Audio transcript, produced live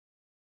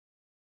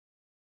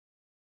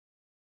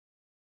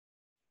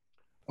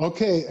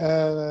Okay.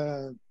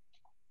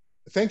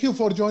 Thank you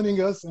for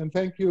joining us, and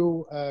thank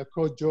you,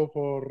 Coach Joe,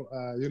 for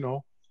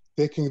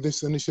taking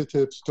this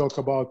initiative to talk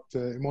about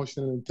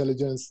emotional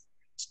intelligence,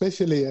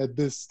 especially at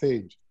this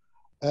stage.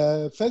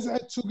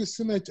 فزعة سوق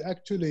السمك,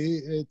 actually,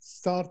 it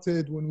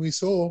started when we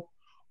saw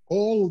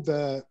all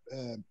the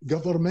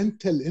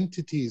governmental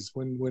entities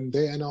when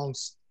they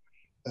announced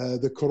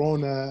the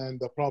corona and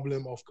the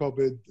problem of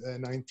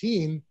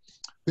COVID-19,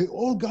 they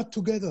all got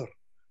together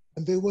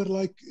and they were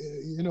like,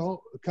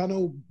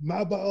 كانوا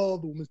مع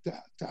بعض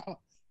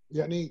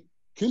يعني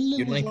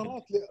كل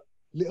الوزارات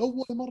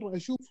لأول مرة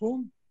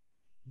أشوفهم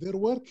they're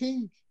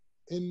working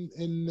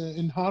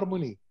in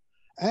harmony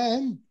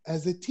and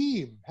as a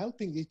team,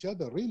 helping each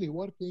other, really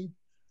working.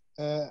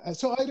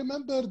 So I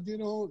remembered,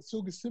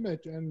 سوق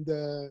السمك,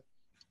 and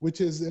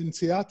which is in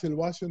Seattle,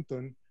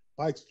 Washington,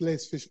 Pike's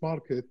Place Fish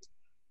Market.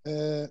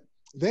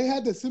 They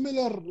had a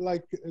similar,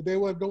 like they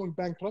were going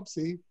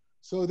bankruptcy,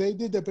 so they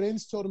did a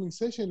brainstorming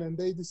session and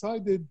they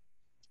decided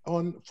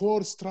on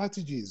 4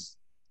 strategies.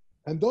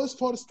 And those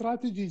 4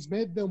 strategies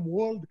made them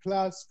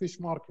world-class fish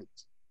market.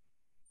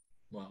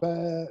 Wow.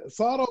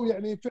 فصاروا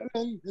يعني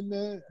فعلا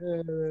انه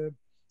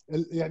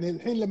يعني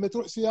الحين لما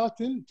تروح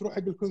سياتل تروح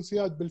حق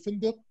الكونسيات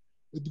بالفندق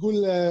تقول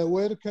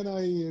where can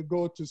I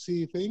go to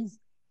see things,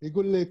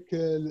 يقول لك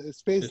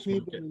Space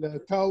Needle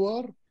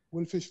Tower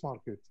والفيش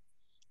ماركت.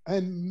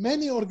 And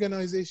many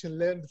organizations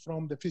learned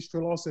from the fish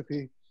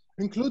philosophy,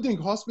 including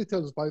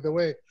hospitals, by the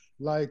way,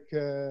 like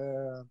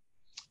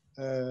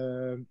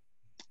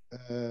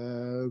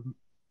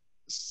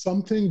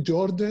something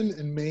Jordan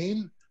in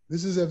Maine.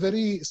 This is a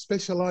very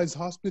specialized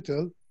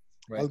hospital.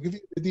 Right. I'll give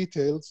you the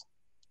details.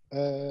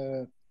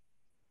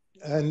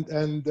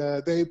 And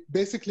they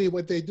basically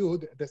what they do,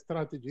 the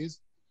strategies,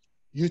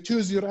 you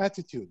choose your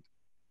attitude.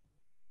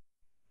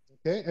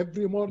 Okay,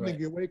 every morning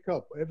you wake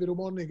up, every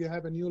morning you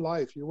have a new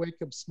life. You wake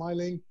up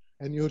smiling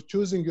and you're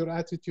choosing your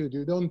attitude.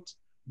 You don't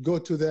go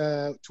to the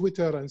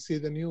Twitter and see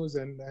the news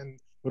and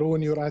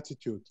ruin your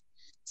attitude.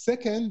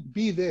 Second,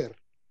 be there.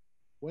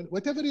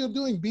 Whatever you're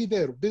doing, be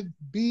there.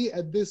 Be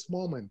at this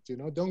moment,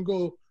 don't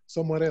go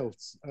somewhere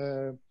else.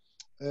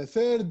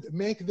 Third,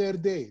 make their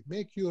day.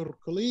 Make your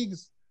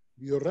colleagues,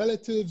 your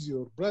relatives,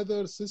 your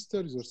brothers,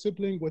 sisters, your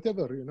sibling,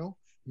 whatever,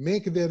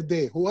 make their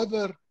day.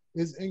 Whoever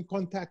is in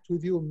contact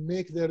with you,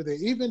 make their day,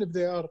 even if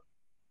they are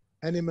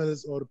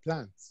animals or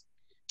plants.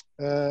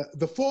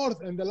 The fourth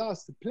and the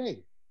last,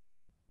 play.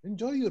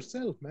 Enjoy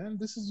yourself, man.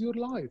 This is your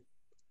life.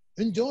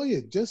 Enjoy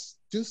it. Just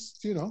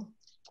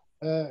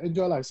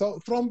enjoy life. So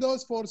from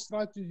those 4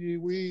 strategies,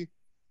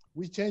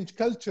 we change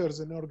cultures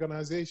in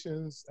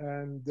organizations,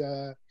 and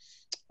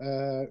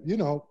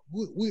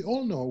we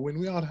all know when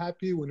we are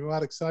happy, when we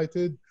are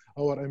excited,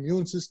 our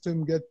immune system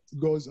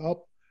goes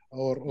up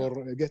or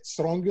gets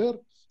stronger,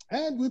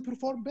 and we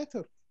perform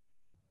better.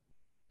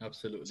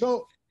 Absolutely.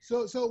 So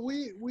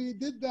we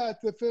did that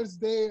the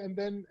first day, and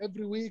then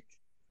every week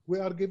we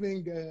are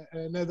giving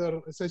another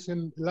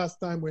session. Last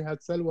time we had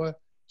Salwa.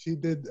 She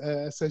did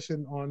a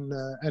session on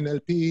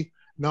NLP.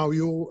 Now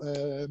you,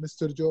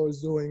 Mr. Joe,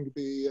 is doing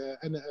the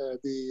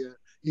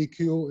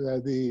EQ,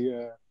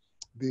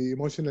 the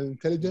emotional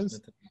intelligence.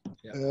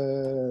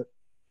 Yeah.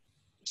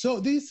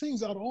 So these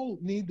things are all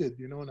needed,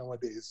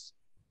 nowadays.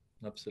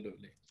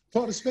 Absolutely.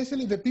 For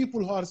especially the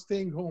people who are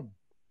staying home.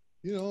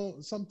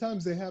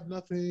 Sometimes they have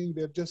nothing.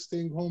 They're just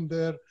staying home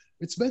there.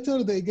 It's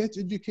better they get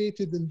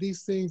educated in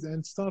these things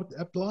and start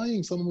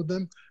applying some of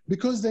them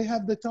because they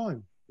have the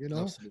time.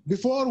 Absolutely.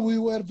 Before we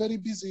were very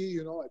busy,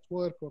 at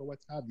work or what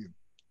have you.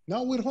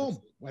 Now we're home,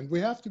 and we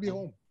have to be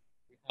home.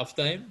 We have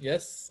time,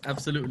 yes,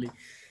 absolutely.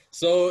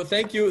 So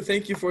thank you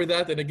for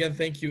that, and again,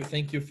 thank you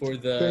for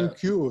the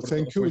thank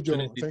you, Joe.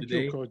 Thank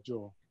today. you, Coach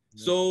Joe.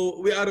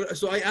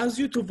 So I asked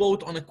you to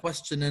vote on a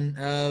question, and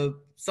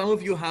some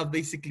of you have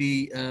basically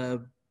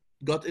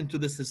got into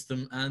the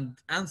system and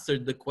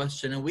answered the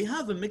question, and we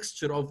have a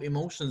mixture of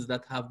emotions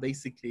that have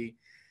basically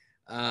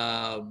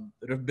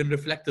been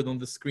reflected on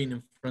the screen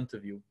in front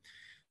of you.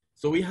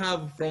 So we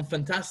have from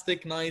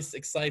fantastic, nice,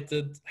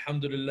 excited,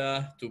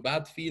 alhamdulillah, to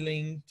bad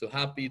feeling, to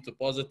happy, to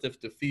positive,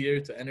 to fear,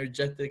 to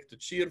energetic, to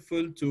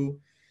cheerful, to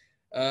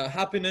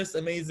happiness,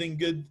 amazing,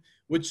 good,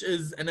 which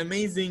is an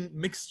amazing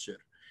mixture.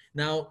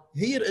 Now,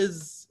 here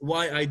is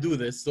why I do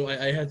this. So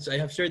I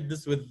have shared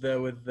this with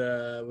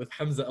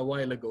Hamza a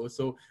while ago.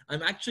 So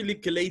I'm actually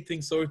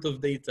collating sort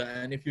of data,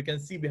 and if you can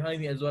see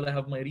behind me as well, I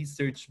have my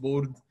research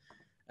board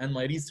and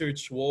my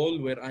research wall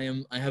where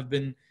I have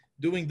been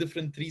doing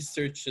different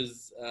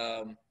researches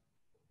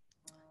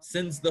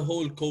since the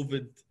whole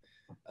COVID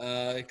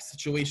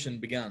situation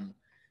began.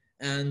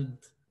 And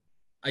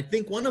I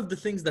think one of the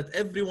things that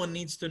everyone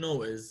needs to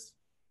know is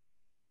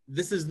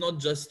this is not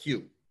just you.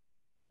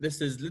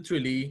 This is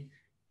literally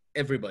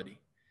everybody.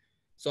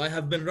 So I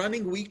have been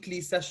running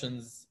weekly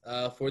sessions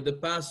for the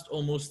past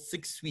almost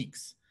 6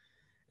 weeks.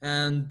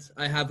 And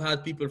I have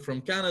had people from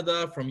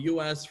Canada, from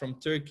US, from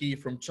Turkey,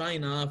 from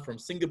China, from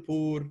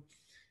Singapore,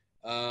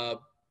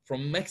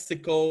 from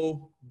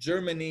Mexico,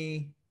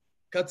 Germany,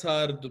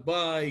 Qatar,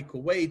 Dubai,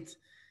 Kuwait,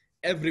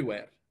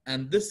 everywhere.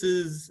 And this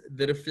is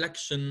the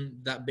reflection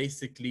that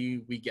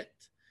basically we get.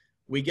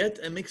 We get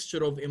a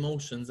mixture of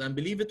emotions, and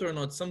believe it or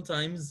not,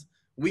 sometimes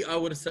we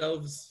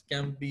ourselves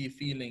can be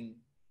feeling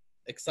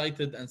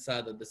excited and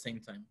sad at the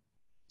same time.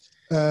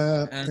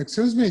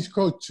 Excuse me,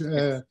 Coach.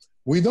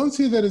 We don't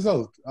see the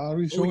result. Are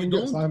we showing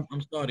us? I'm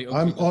sorry.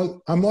 Okay,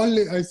 I'm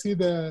only. I see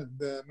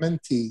the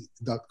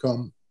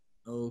menti.com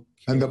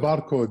and the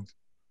barcode.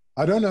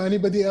 I don't know.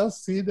 Anybody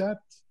else see that?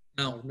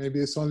 No. Or maybe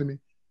it's only me.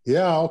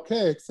 Yeah.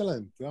 Okay.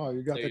 Excellent. Oh,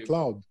 you got the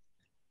cloud.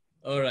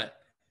 All right.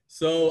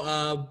 So.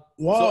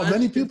 Wow. So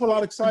many people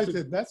are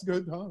excited. That's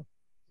good, huh?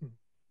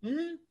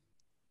 Mm-hmm.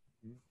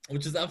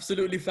 Which is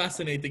absolutely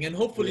fascinating, and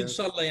hopefully,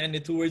 inshallah,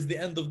 yani, towards the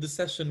end of the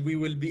session, we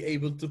will be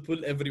able to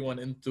pull everyone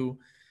into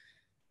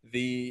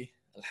the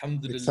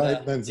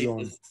alhamdulillah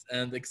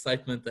and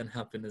excitement and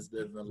happiness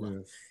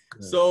bi'idhnillah.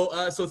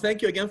 Yes. So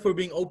thank you again for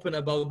being open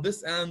about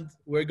this, and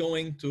we're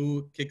going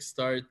to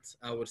kickstart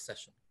our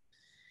session.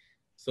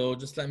 So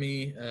just let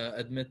me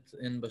admit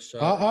in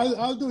Bashar.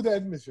 I'll do the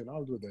admission.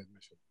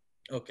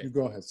 Okay. You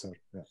go ahead, sir.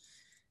 Yeah.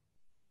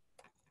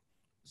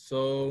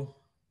 So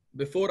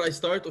before I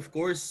start, of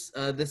course,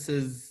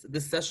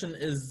 this session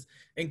is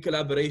in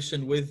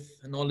collaboration with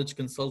Knowledge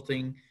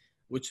Consulting,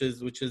 which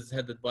is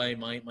headed by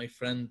my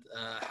friend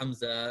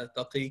Hamza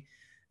Taqi.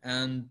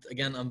 And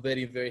again, I'm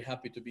very, very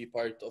happy to be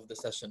part of the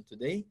session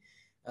today.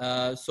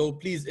 So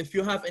please, if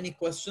you have any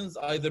questions,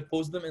 either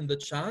post them in the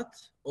chat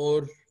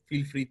or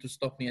feel free to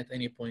stop me at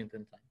any point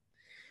in time.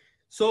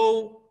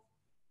 So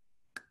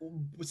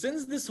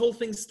since this whole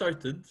thing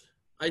started,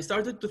 I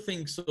started to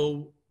think,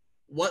 so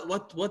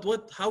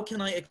how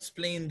can I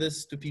explain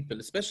this to people,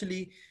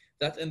 especially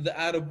that in the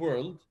Arab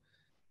world,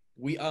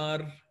 we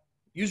are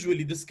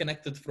usually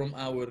disconnected from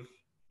our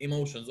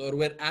emotions, or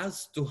we're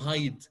asked to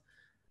hide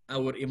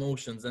our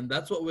emotions. And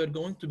that's what we're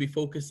going to be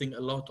focusing a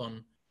lot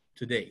on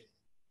today.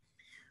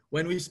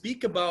 When we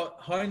speak about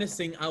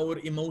harnessing our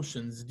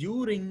emotions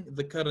during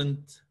the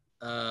current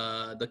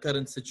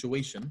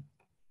situation,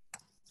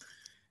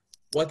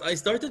 what I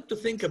started to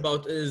think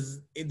about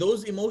is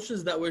those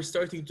emotions that we're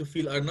starting to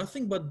feel are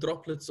nothing but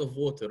droplets of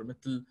water,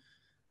 مثل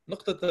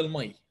نقطة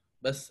المي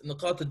بس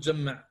نقاط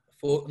تجمع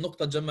فوق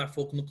نقطة تجمع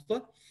فوق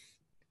نقطة,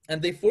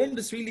 and they form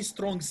this really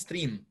strong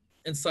stream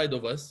inside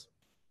of us.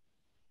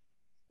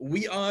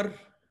 We are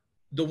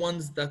the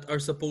ones that are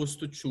supposed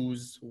to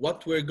choose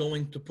what we're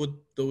going to put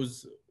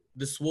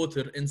this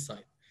water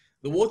inside.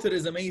 The water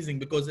is amazing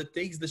because it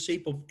takes the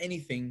shape of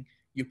anything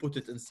you put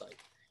it inside.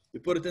 You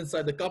put it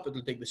inside the cup, it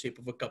will take the shape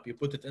of a cup. You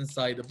put it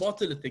inside a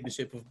bottle, it will take the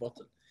shape of a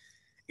bottle.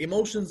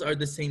 Emotions are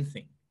the same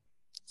thing.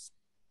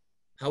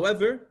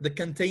 However, the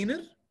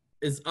container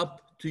is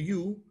up to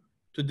you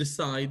to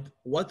decide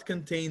what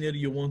container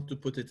you want to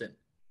put it in.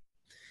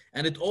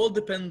 And it all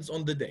depends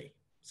on the day.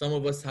 Some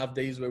of us have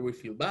days where we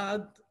feel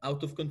bad,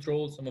 out of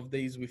control. Some of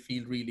days we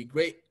feel really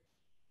great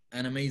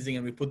and amazing,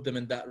 and we put them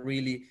in that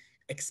really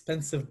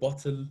expensive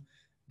bottle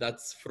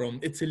that's from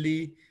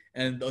Italy.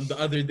 And on the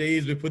other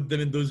days, we put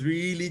them in those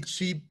really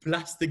cheap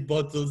plastic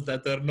bottles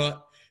that are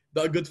not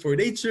good for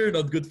nature,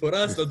 not good for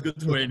us, not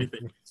good for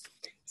anything.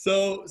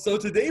 So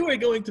today we're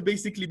going to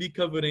basically be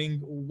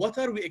covering what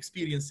are we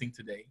experiencing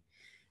today.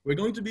 We're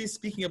going to be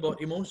speaking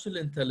about emotional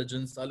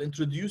intelligence. I'll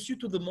introduce you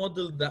to the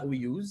model that we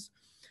use.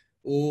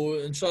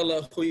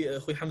 Inshallah,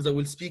 Akhuy Hamza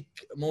will speak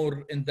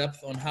more in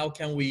depth on how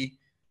can we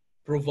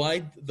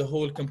provide the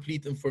whole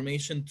complete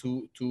information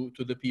to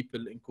the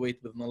people in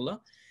Kuwait with Allah.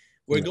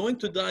 We're going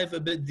to dive a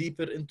bit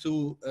deeper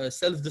into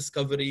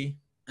self-discovery,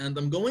 and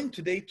I'm going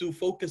today to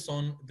focus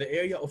on the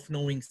area of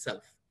knowing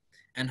self.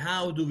 And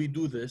how do we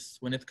do this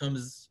when it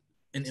comes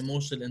in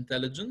emotional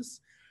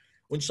intelligence?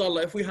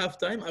 Inshallah, if we have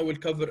time, I will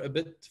cover a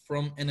bit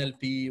from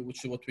NLP,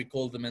 which is what we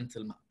call the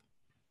mental map.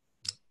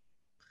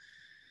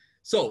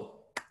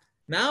 So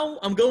now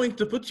I'm going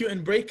to put you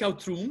in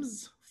breakout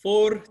rooms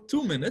for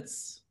 2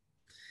 minutes.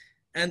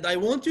 And I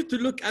want you to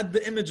look at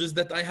the images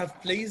that I have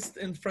placed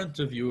in front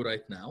of you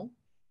right now.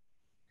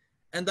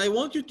 And I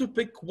want you to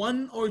pick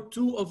 1 or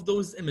 2 of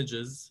those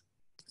images.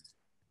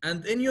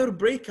 And in your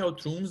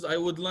breakout rooms, I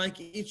would like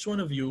each one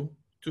of you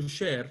to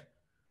share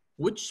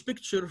which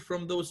picture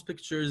from those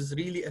pictures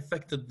really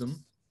affected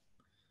them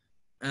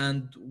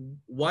and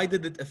why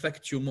did it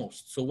affect you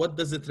most? So what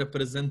does it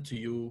represent to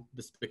you,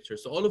 this picture?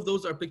 So all of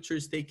those are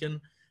pictures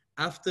taken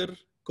after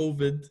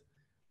COVID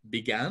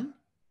began.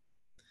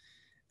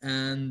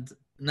 And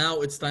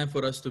now it's time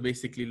for us to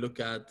basically look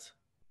at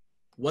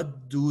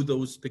what do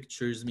those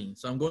pictures mean.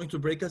 So I'm going to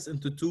break us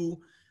into 2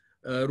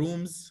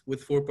 rooms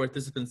with 4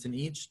 participants in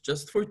each,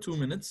 just for 2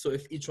 minutes. So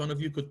if each one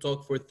of you could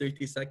talk for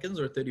 30 seconds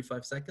or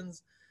 35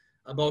 seconds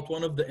about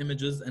one of the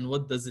images and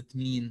what does it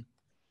mean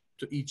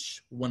to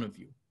each one of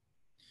you.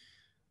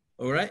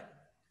 All right?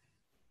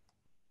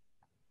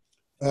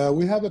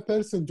 We have a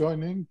person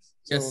joining.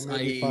 So yes,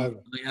 I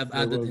have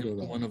added him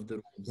to one of the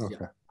rooms. Okay.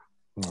 Yeah.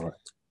 All right.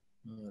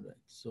 All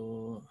right.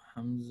 So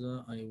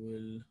Hamza, I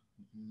will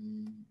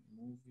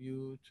move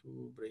you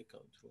to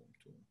breakout room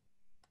 2.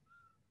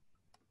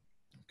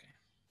 Okay.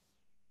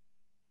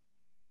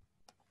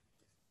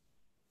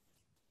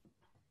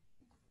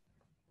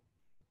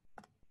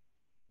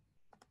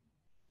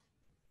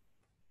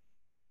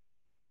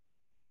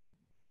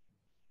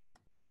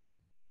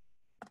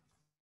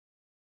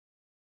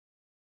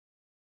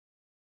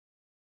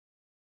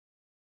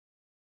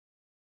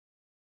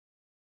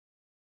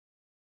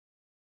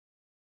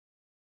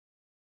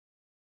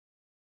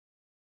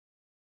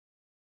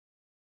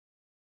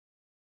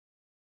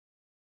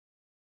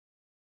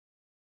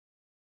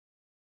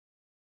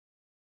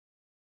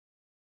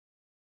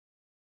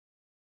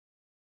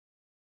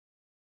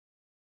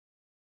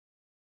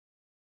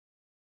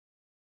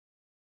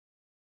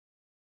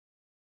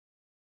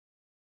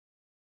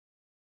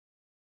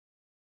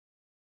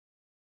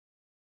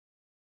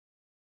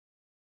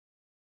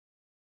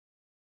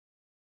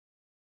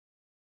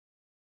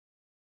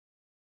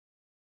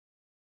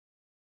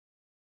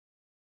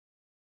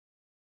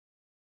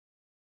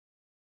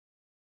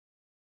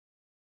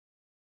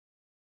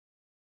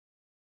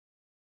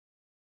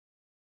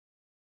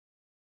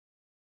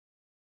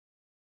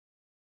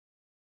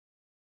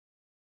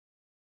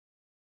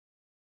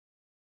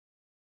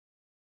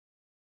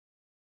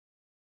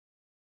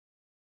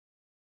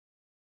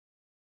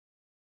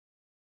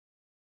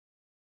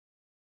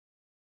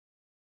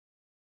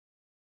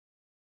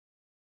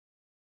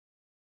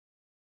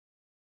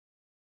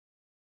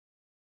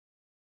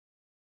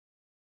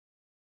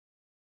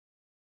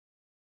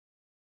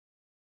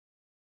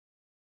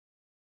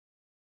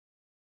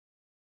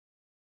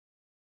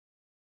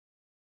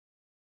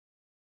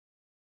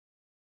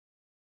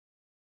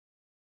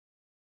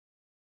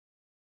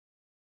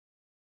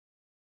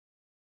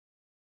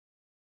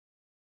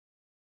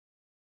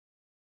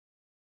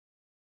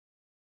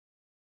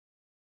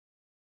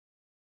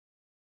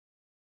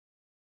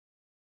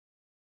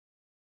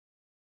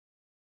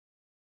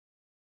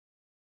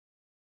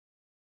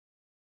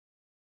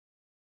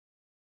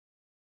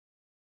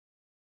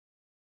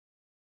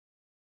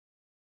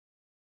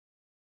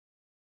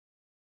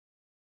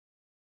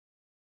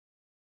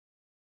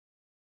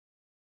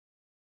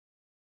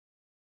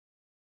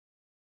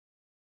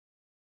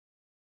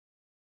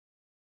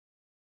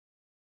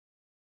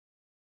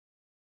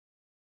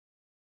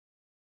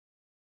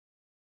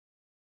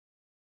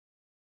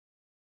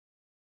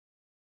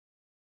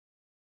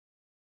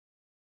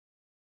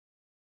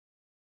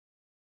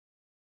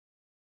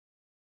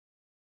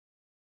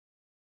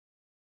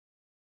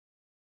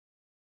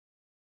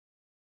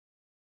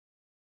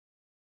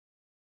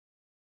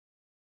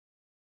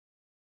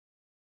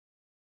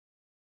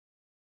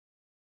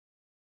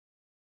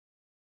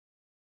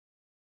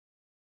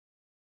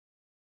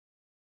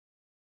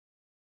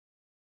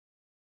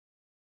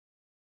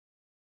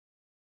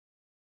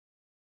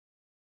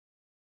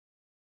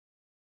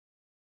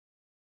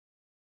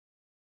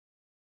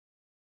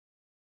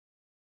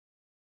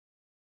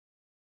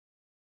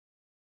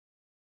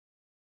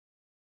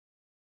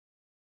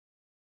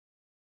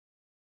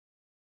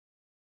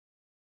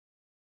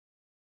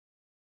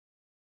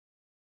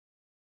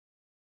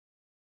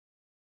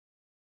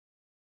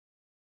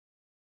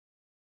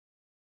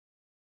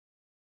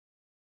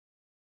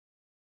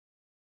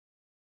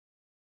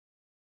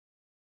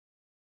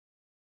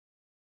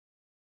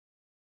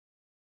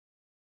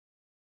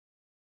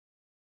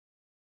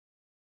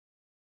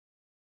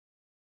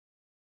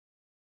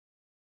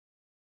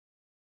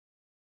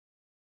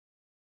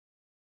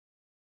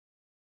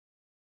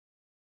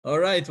 All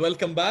right,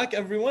 welcome back,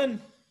 everyone.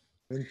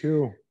 Thank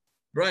you.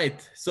 Right,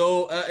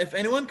 so if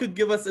anyone could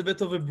give us a bit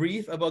of a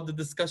brief about the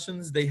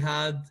discussions they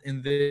had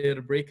in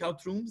their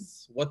breakout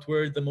rooms, what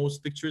were the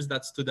most pictures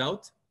that stood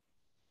out?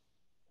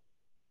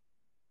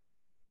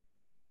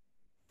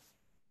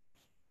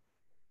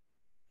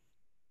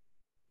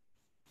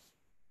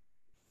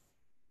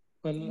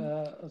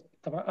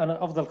 طبعا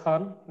أنا أفضل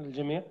خان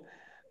للجميع.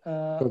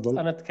 تفضل.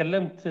 أنا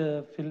تكلمت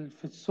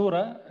في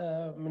الصورة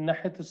من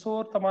ناحية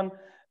الصور. طبعا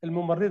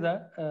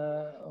الممرضة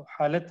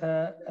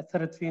وحالتها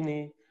أثرت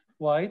فيني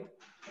وايد،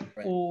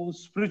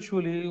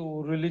 وspiritually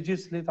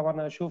وreligiously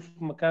طبعا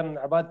أشوف مكان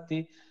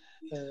عبادتي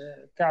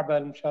كعبة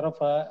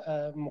المشرفة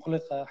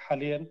مغلقة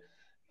حاليا.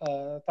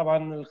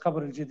 طبعا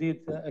الخبر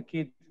الجديد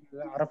أكيد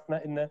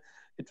عرفنا إنه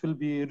it will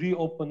be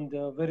reopened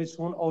very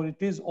soon or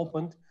it is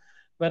opened.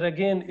 But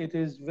again, it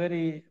is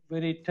very,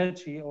 very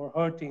touchy or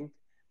hurting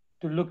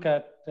to look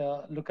at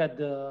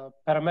the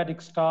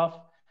paramedic staff.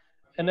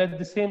 And at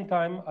the same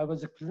time, I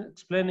was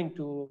explaining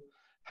to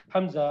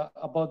Hamza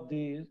about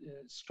the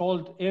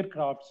stalled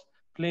aircrafts,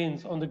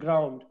 planes on the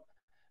ground.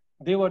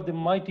 They were the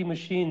mighty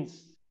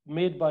machines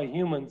made by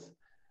humans,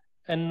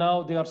 and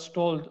now they are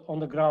stalled on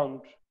the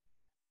ground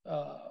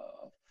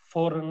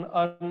for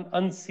an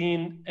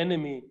unseen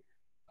enemy,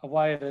 a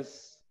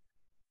virus.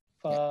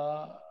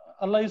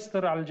 الله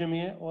يستر على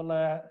الجميع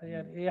والله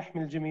يعني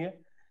يحمي الجميع.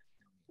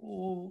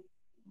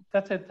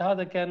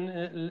 هذا كان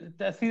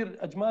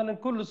التأثير أجمالا.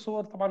 كل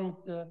الصور طبعا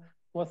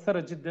مؤثرة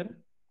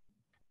جدا،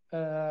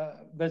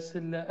 بس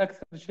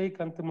الأكثر شيء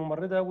كانت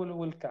الممرضة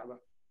والكعبة.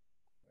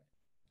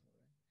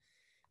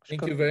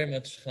 Thank you very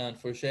much, Khan,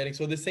 for sharing.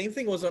 So the same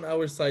thing was on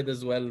our side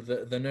as well,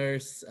 the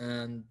nurse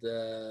and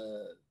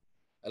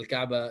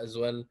Al-Kaaba as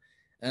well.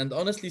 And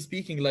honestly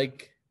speaking,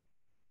 like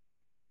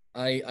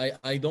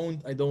I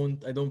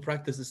don't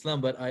practice Islam,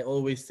 but I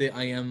always say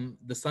I am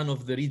the son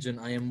of the region.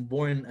 I am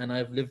born and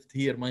I've lived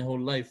here my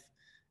whole life.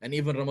 And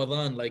even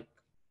Ramadan, like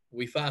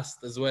we fast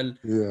as well.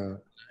 Yeah.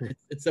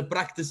 It's a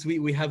practice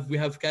we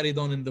have carried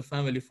on in the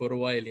family for a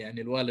while.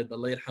 يعني الوالد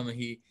الله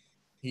يرحمه,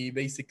 he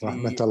basically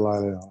رحمة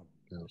الله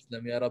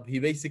عليه. He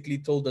basically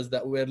told us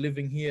that we're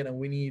living here and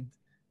we need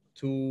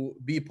to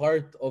be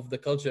part of the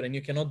culture, and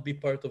you cannot be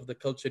part of the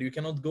culture. You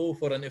cannot go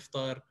for an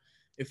iftar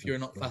if you're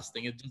not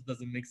fasting. It just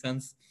doesn't make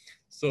sense.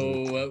 So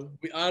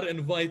we are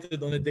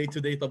invited on a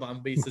day-to-day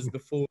طبعا basis.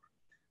 Before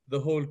the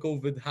whole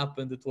COVID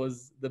happened, it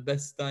was the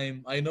best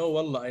time. I know,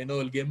 wallah, I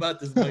know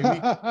الجيمات is my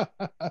week.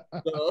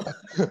 So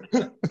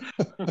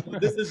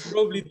this is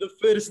probably the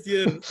first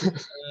year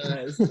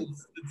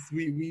since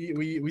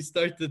we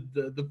started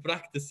the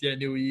practice.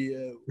 يعني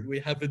we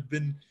haven't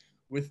been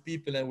with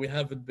people and we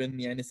haven't been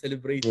يعني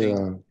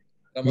celebrating.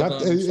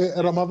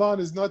 Ramadan. Ramadan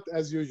is not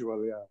as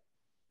usual. Yeah.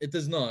 It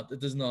is not.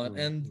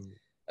 And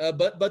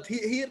but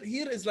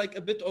here is like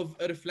a bit of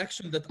a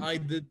reflection that I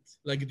did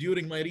like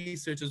during my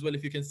research as well.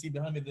 If you can see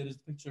behind me, there is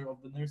a picture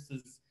of the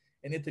nurses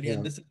in Italy,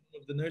 and this is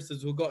one of the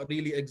nurses who got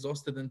really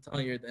exhausted and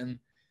tired, and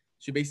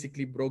she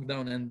basically broke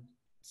down and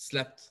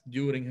slept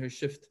during her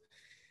shift.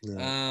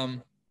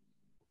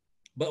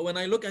 But when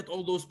I look at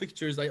all those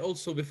pictures, I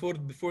also before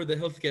the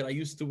healthcare, I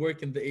used to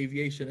work in the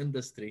aviation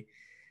industry,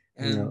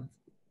 and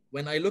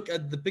when I look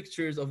at the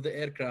pictures of the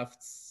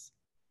aircrafts,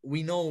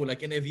 we know,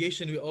 like in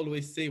aviation, we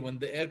always say when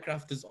the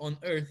aircraft is on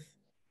earth,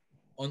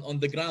 on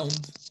the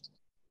ground,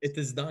 it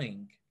is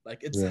dying.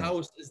 Like its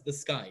house is the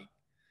sky.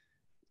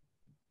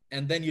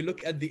 And then you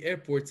look at the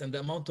airports and the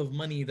amount of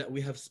money that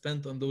we have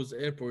spent on those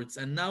airports,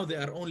 and now they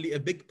are only a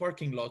big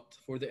parking lot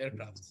for the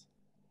aircrafts.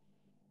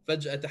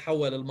 فجأة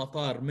تحول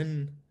المطار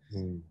من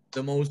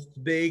the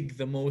most big,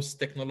 the most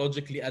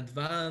technologically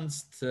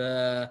advanced,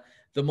 the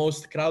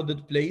most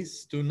crowded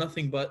place to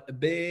nothing but a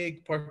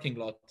big parking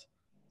lot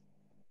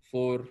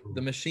for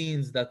the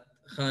machines that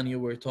Khan you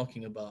were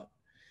talking about.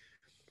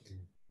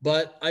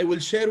 But I will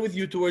share with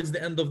you towards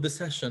the end of the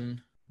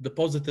session the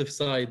positive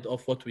side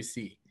of what we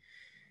see.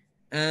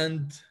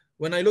 And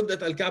when I looked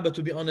at Al-Kaaba,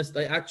 to be honest,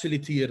 I actually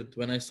teared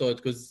when I saw it,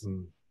 because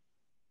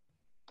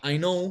I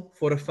know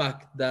for a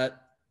fact that,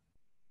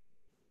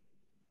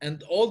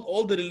 and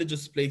all the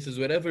religious places,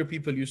 wherever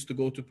people used to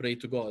go to pray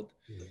to God,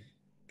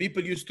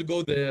 people used to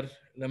go there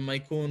لما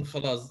يكون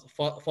خلاص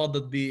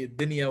فاضت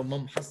بالدنيا وما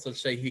محصل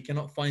شيء, he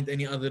cannot find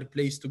any other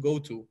place to go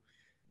to.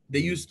 They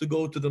used to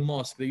go to the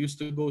mosque, they used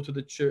to go to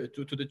the church,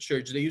 to the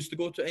church, they used to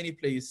go to any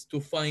place to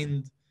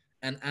find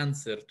an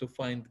answer, to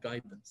find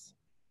guidance.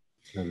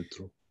 Very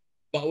true.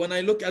 But when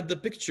I look at the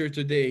picture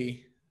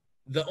today,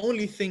 the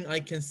only thing I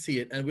can see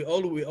it, and we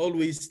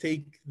always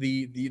take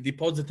the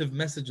positive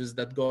messages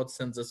that God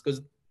sends us,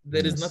 because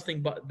there is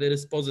nothing but there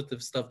is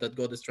positive stuff that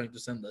God is trying to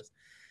send us.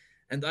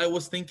 And I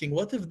was thinking,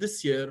 what if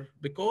this year,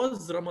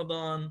 because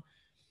Ramadan,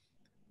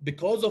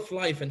 because of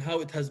life and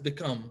how it has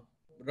become,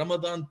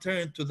 Ramadan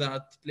turned to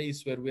that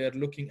place where we are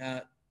looking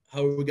at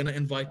how are we going to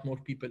invite more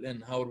people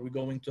in? How are we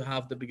going to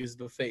have the biggest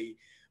buffet?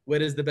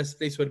 Where is the best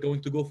place we're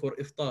going to go for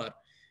iftar?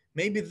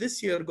 Maybe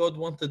this year God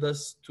wanted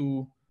us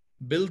to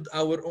build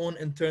our own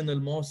internal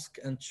mosque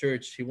and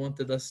church. He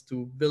wanted us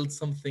to build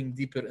something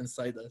deeper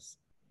inside us.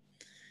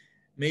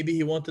 Maybe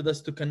he wanted us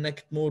to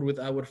connect more with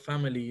our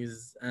families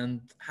and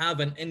have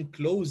an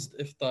enclosed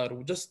iftar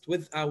just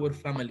with our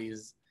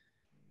families,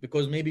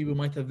 because maybe we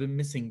might have been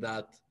missing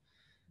that.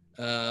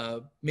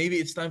 Maybe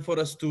it's time for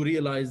us to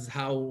realize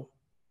how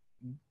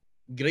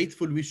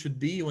grateful we should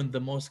be when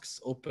the mosques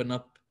open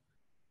up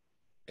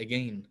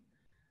again,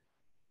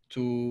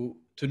 to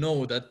know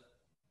that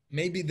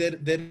maybe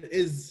there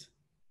is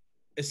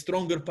a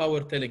stronger power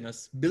telling us,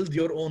 build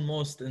your own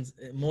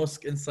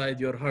mosque inside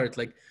your heart.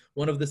 Like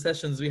one of the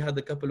sessions we had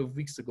a couple of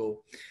weeks ago,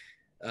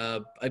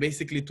 I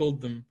basically told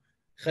them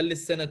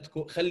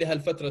خلي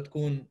هالفترة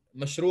تكون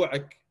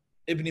مشروعك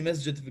ابني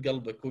مسجد في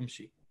قلبك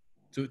وامشي,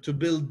 to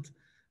build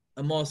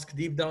a mosque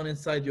deep down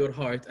inside your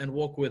heart and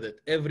walk with it.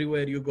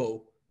 Everywhere you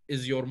go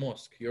is your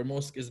mosque. Your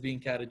mosque is being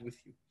carried with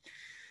you.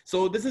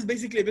 So this is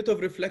basically a bit of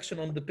reflection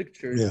on the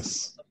pictures.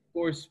 Yes. Of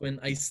course, when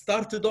I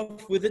started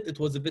off with it, it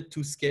was a bit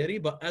too scary.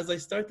 But as I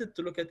started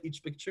to look at each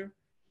picture,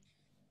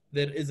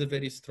 there is a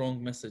very strong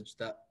message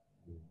that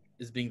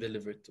is being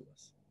delivered to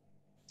us.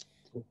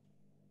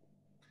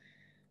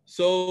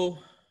 So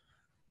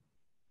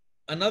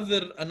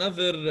another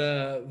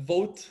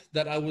vote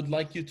that I would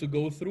like you to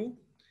go through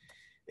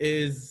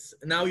is,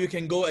 now you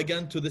can go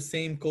again to the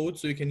same code,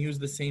 so you can use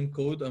the same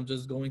code. I'm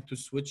just going to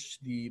switch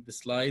the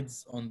slides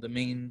on the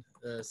main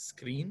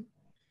screen.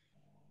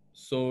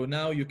 So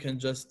now you can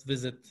just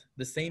visit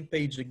the same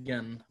page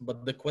again, but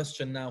the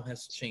question now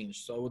has changed.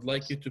 So I would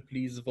like you to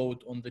please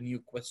vote on the new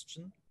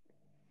question.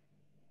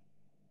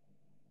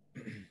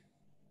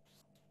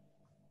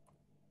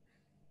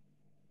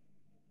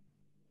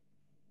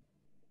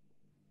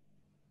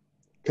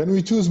 Can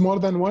we choose more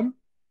than one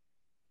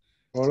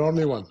or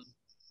only one?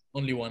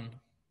 Only one.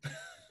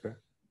 Okay.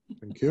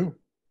 Thank you.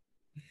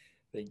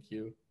 Thank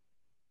you.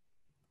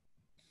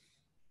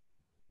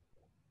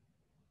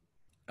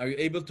 Are you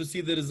able to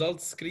see the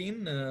results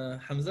screen,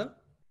 Hamza?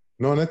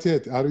 No, not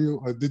yet. Are you?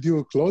 Did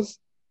you close?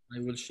 I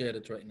will share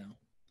it right now.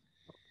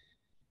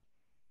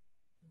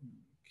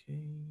 Okay.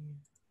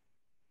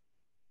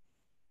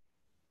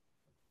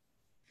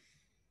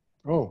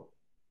 Oh.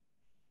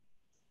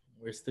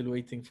 We're still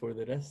waiting for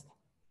the rest.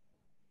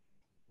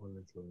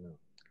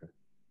 Okay.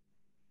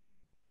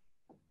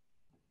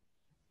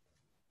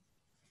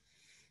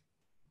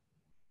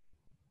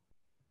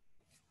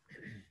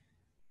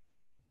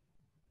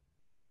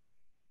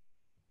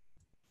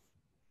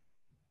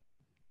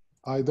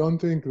 I don't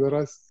think the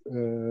rest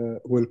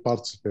will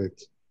participate.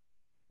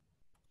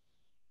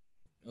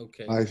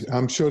 Okay.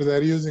 I'm sure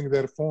they're using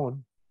their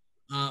phone.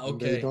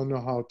 Okay. They don't know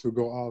how to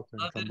go out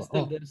and come back.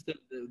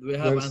 We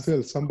have there's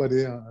still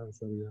somebody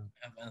answer. Yeah.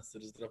 We have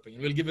answers dropping.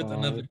 We'll give it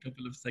another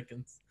couple of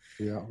seconds.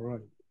 Yeah. All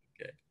right.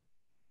 Okay.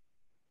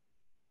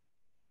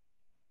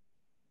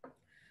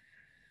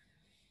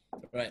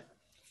 Right.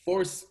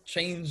 Forced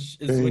change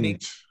is winning.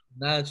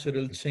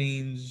 Natural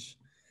change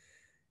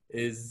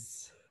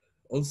is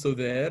also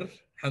there.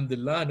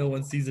 Alhamdulillah, no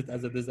one sees it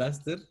as a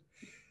disaster.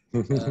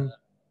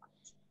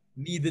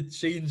 Needed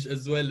change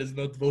as well is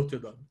not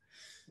voted on.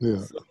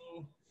 Yeah. So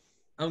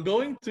I'm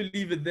going to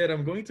leave it there.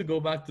 I'm going to go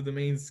back to the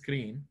main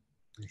screen.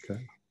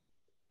 Okay.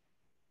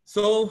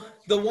 So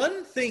the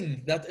one thing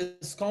that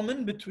is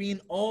common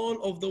between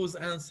all of those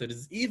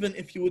answers, even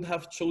if you would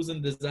have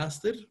chosen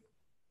disaster,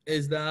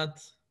 is that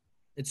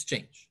it's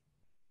change.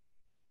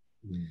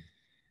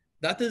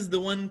 That is the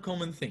one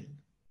common thing.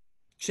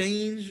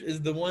 Change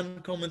is the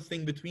one common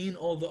thing between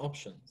all the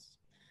options.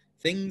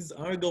 Things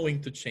are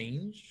going to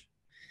change.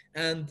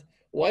 And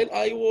while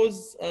I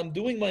was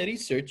doing my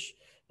research,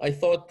 I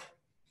thought,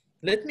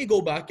 let me go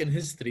back in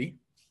history.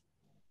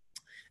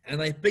 And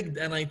I picked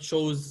and I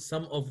chose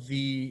some of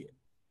the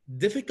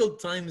difficult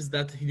times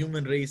that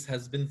human race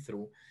has been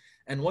through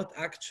and what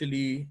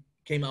actually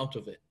came out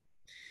of it.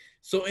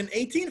 So in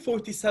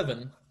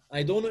 1847,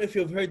 I don't know if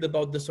you've heard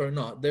about this or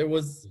not, there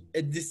was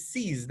a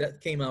disease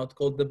that came out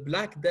called the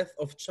Black Death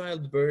of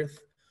Childbirth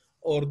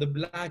or the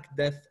Black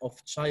Death of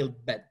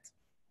Childbed.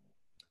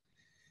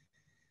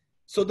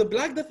 So the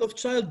Black Death of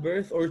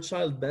Childbirth or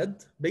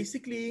childbed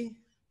basically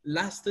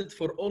lasted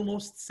for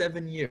almost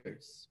 7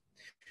 years,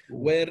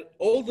 where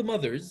all the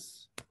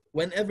mothers,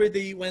 whenever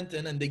they went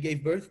in and they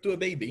gave birth to a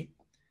baby,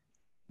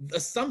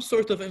 some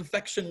sort of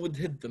infection would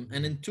hit them,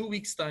 and in 2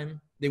 weeks' time,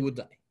 they would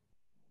die.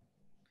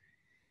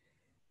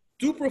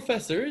 Two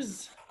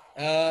professors,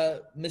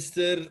 so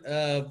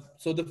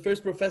the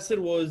first professor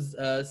was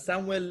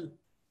Samuel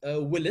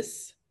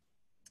Willis,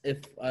 if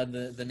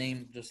the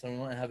name just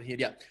I have here,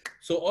 yeah.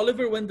 So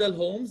Oliver Wendell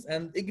Holmes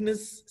and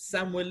Ignace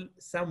Samuel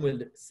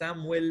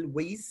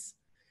Weiss,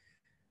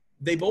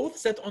 they both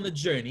set on a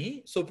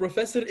journey. So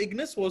Professor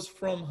Ignace was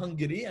from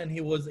Hungary and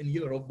he was in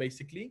Europe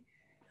basically.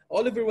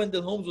 Oliver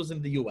Wendell Holmes was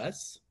in the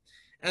US,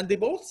 and they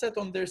both set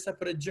on their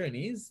separate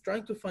journeys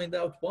trying to find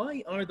out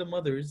why are the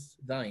mothers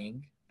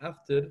dying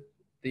after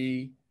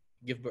they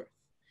give birth.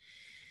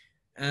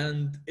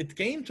 And it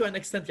came to an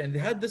extent, and they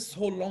had this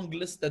whole long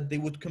list that they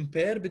would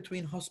compare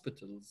between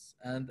hospitals.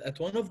 And at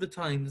one of the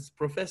times,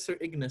 Professor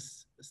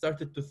Ignace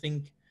started to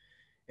think,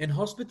 in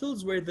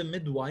hospitals where the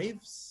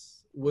midwives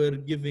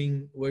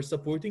were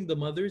supporting the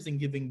mothers in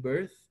giving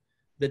birth,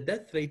 the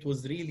death rate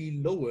was really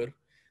lower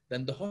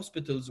than the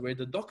hospitals where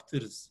the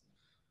doctors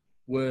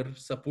were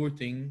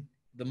supporting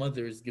the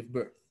mothers give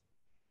birth.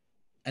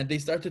 And they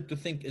started to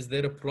think, is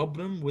there a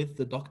problem with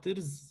the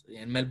doctors?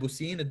 And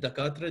malbusin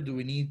الدكاترة, do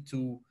we need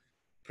to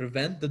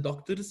prevent the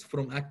doctors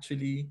from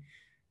actually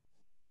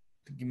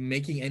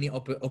making any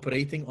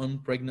operating on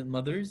pregnant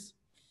mothers?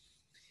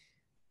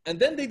 And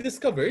then they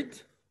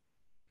discovered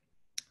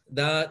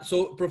that,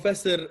 so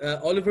Professor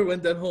Oliver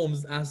Wendell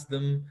Holmes asked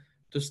them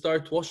to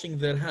start washing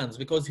their hands,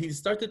 because he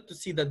started to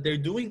see that they're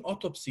doing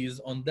autopsies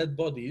on dead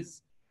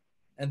bodies,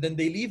 and then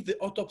they leave the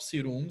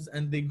autopsy rooms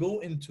and they go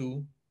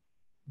into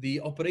the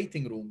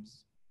operating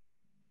rooms.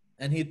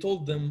 And he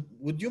told them,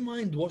 would you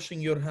mind washing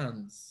your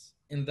hands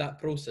in that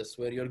process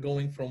where you're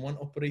going from one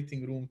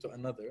operating room to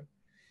another?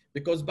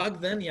 Because back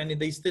then,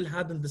 they still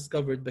hadn't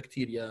discovered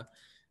bacteria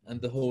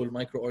and the whole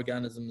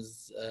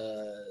microorganisms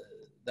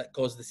that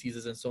cause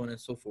diseases and so on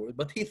and so forth.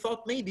 But he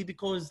thought maybe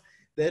because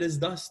there is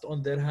dust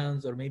on their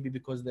hands, or maybe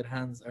because their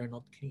hands are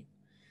not clean.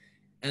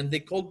 And they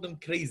called them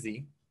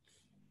crazy.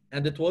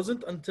 And it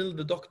wasn't until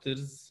the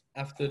doctors,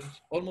 after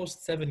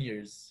almost 7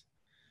 years,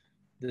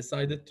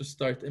 decided to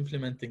start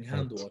implementing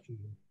hand washing,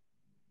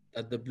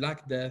 that the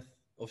Black Death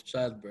of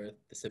childbirth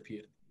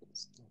disappeared.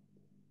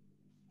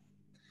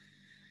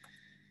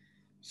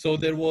 So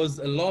there was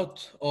a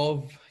lot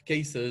of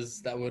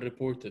cases that were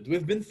reported.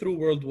 We've been through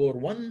World War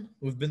I,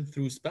 we've been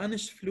through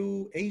Spanish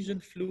flu, Asian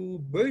flu,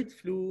 bird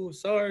flu,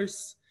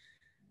 SARS.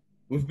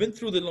 We've been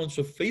through the launch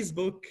of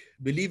Facebook.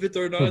 Believe it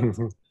or not, it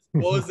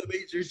was a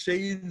major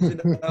change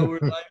in our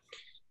life.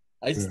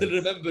 I still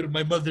remember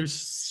my mother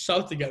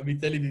shouting at me,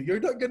 telling me, you're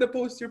not going to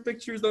post your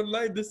pictures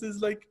online. This is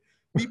like,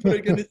 people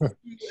are going to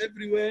see you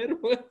everywhere.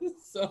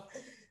 So,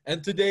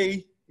 and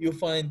today you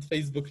find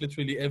Facebook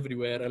literally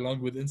everywhere,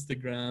 along with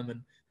Instagram.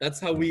 And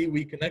that's how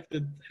we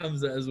connected,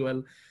 Hamza, as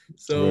well.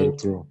 So, very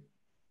true.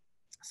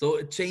 So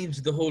it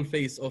changed the whole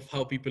face of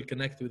how people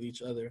connect with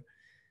each other.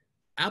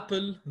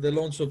 Apple, the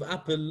launch of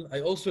Apple.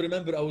 I also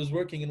remember I was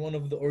working in one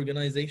of the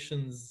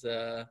organizations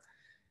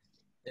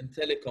in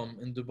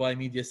telecom in Dubai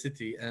Media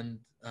City, and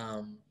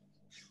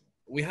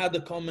we had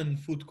a common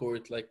food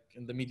court. Like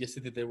in the Media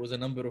City, there was a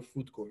number of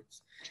food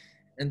courts,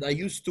 and I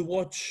used to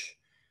watch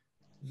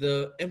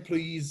the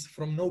employees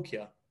from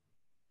Nokia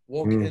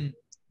walk in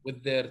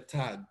with their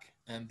tag,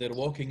 and they're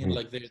walking in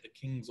like they're the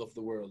kings of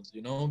the world,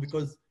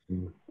 because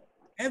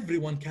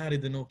everyone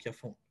carried a Nokia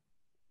phone.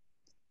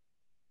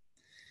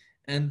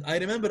 And I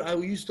remember I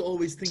used to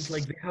always think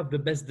like they have the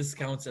best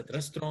discounts at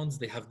restaurants,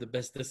 they have the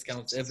best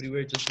discounts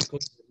everywhere just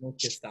because they're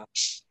Nokia staff.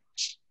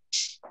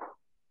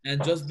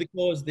 And just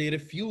because they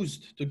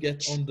refused to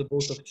get on the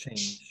boat of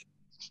change,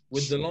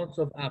 with the launch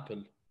of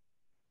Apple,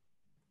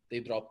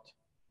 they dropped,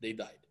 they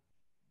died.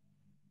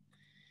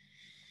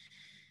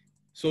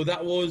 So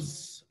that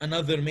was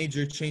another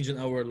major change in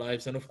our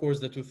lives. And of course,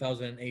 the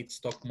 2008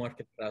 stock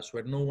market crash,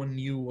 where no one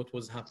knew what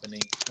was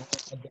happening. No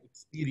one had the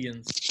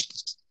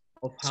experience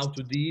of how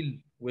to deal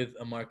with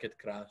a market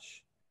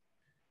crash.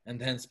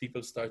 And hence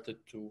people started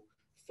to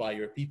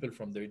fire people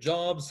from their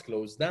jobs,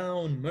 close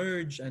down,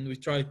 merge, and we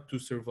tried to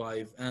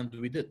survive, and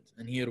we did.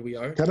 And here we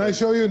are. Can I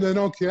show you the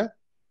Nokia?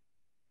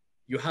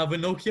 You have a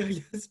Nokia?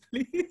 Yes,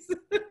 please.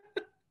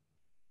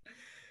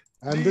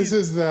 And this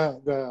is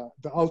the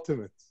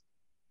ultimate.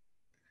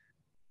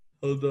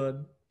 Hold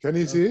on. Can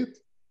you see it?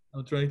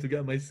 I'm trying to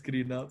get my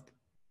screen up.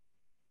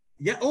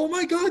 Yeah. Oh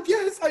my God.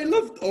 Yes,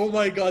 oh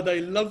my God, I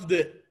loved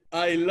it.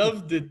 I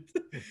loved it.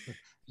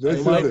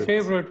 That's my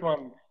favorite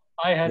one.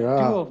 I had 2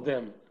 of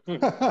them.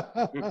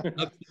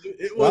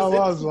 It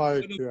was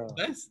like the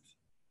best.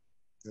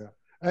 Yeah.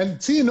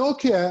 And see,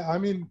 Nokia, I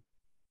mean,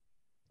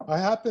 I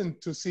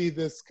happened to see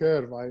this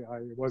curve.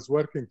 I was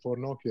working for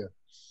Nokia.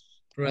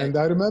 Right. And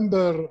I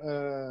remember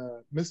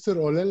Mr.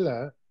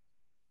 Olella,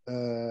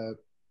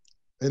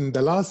 in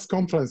the last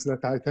conference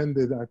that I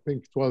attended, I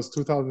think it was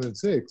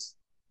 2006.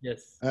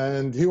 Yes.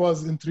 And he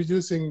was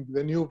introducing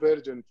the new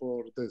version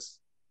for this.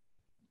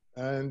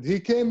 And he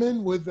came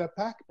in with a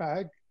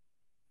backpack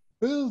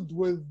filled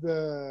with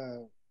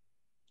the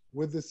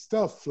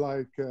stuff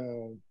like,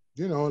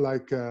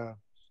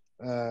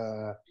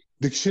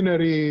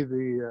 dictionary,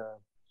 the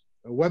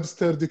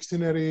Webster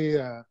dictionary,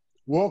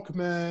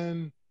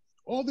 Walkman,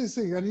 all these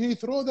things. And he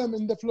threw them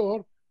in the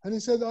floor and he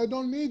said, I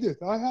don't need it.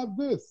 I have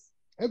this.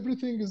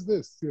 Everything is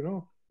this,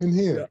 in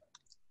here. Yeah.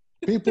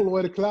 People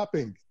were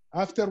clapping.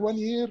 After 1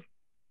 year,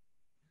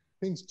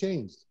 things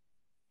changed.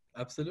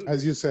 Absolutely.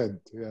 As you said,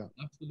 yeah.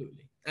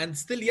 Absolutely. And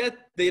still yet,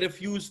 they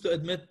refuse to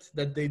admit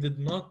that they did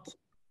not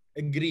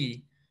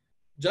agree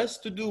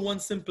just to do one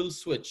simple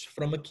switch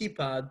from a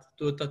keypad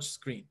to a touch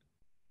screen.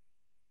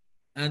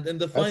 And in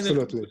the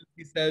final,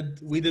 he said,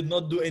 we did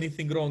not do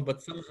anything wrong,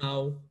 but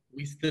somehow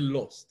we still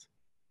lost.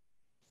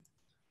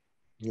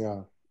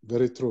 Yeah,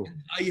 very true.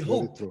 And I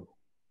hope. Very true.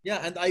 Yeah,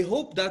 and I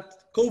hope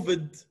that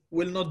COVID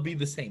will not be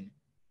the same.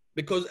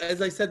 Because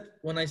as I said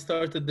when I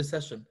started the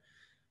session,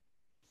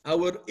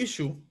 our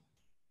issue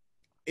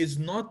is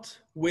not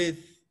with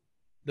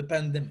the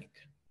pandemic.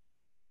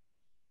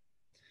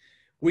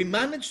 we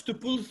managed to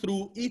pull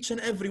through each and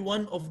every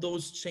one of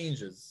those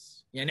changes.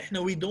 يعني احنا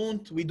we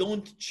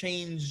don't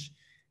change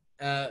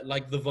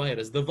like the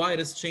virus. The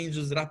virus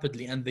changes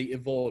rapidly and they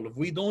evolve.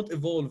 We don't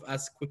evolve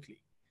as quickly.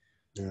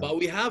 Yeah. But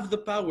we have the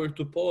power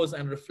to pause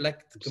and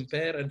reflect,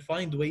 compare, and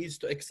find ways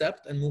to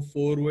accept and move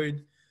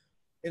forward.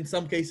 In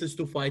some cases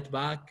to fight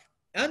back,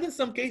 and in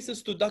some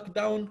cases to duck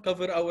down,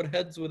 cover our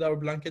heads with our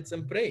blankets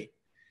and pray.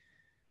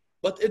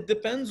 But it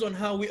depends on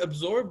how we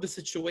absorb the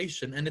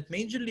situation, and it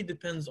majorly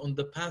depends on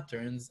the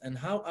patterns and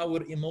how our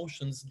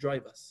emotions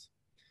drive us.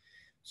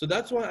 So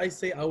that's why I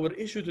say our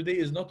issue today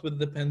is not with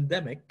the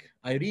pandemic.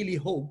 I really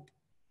hope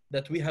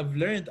that we have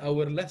learned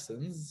our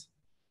lessons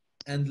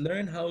and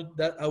learn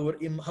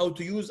how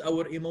to use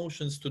our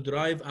emotions to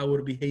drive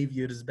our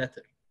behaviors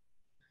better.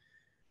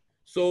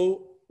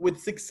 So with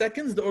 6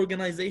 seconds, the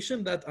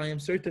organization that I am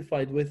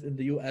certified with in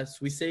the US,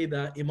 we say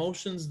that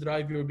emotions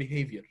drive your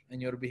behavior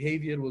and your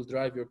behavior will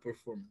drive your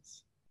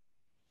performance.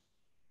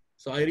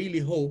 So I really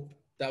hope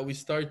that we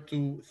start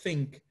to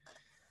think,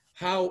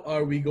 how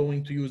are we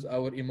going to use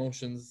our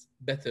emotions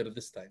better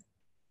this time?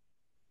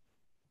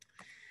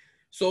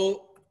 So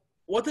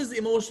what is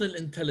emotional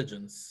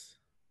intelligence?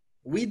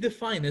 We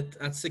define it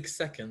at 6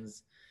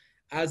 seconds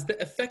as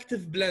the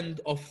effective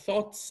blend of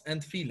thoughts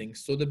and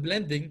feelings. So the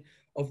blending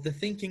of the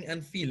thinking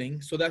and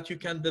feeling so that you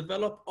can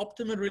develop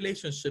optimal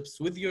relationships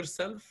with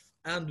yourself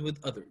and with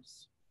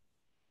others.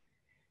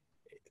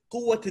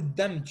 قوة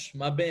الدمج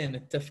ما بين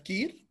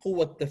التفكير،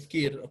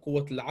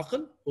 قوة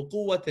العقل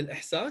وقوة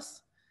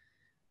الإحساس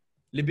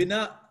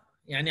لبناء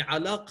يعني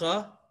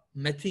علاقة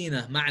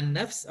متينة مع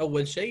النفس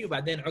أول شيء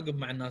وبعدين عقب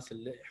مع الناس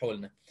اللي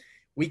حولنا.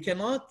 We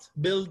cannot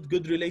build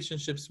good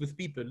relationships with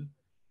people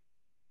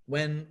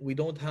when we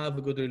don't have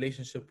a good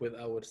relationship with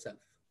ourselves.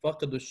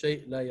 فاقد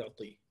الشيء لا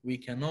يعطيه. We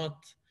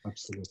cannot.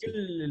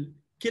 Absolutely.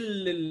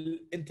 كل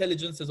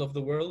intelligences of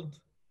the world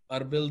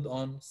are built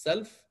on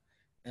self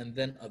and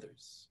then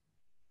others.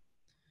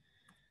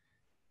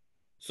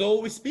 So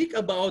we speak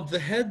about the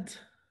head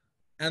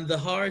and the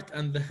heart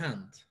and the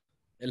hand.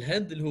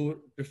 الهيد اللي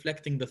هو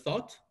reflecting the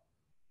thought,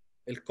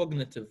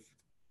 cognitive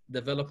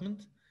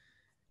development,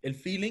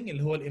 feeling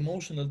اللي هو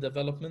emotional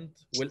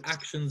development,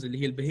 والactions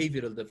اللي هي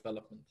behavioral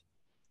development.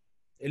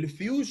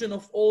 Fusion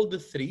of all the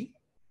three,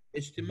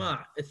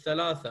 اجتماع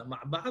الثلاثة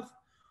مع بعض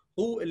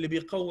هو اللي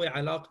بيقوي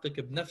علاقتك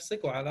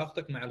بنفسك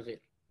وعلاقتك مع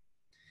الغير.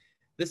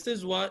 This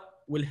is what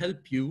will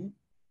help you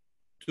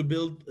to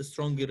build a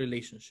stronger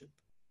relationship.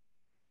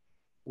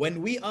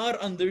 When we are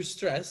under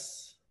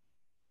stress,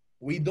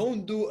 we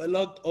don't do a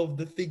lot of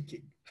the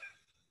thinking.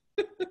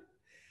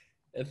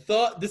 A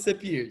thought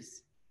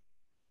disappears.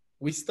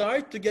 We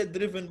start to get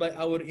driven by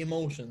our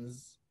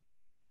emotions,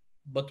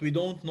 but we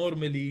don't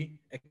normally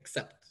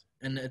accept,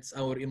 and it's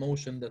our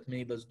emotion that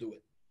made us do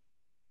it.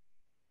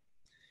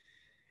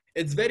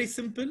 It's very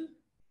simple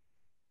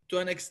to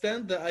an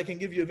extent that I can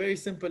give you a very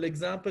simple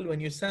example. When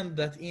you send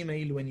that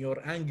email when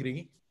you're angry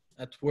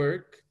at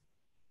work,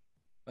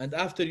 and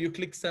after you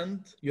click send,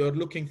 you're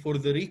looking for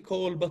the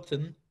recall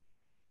button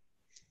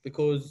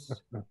because,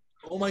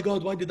 oh my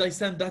God, why did I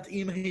send that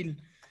email?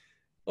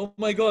 Oh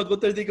my God,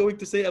 what are they going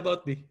to say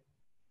about me?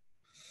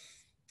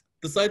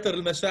 تسيطر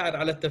المشاعر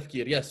على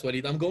التفكير. Yes,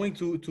 Walid, I'm going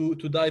to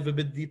dive a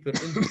bit deeper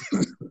into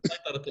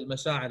سيطرة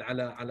المشاعر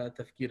على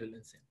تفكير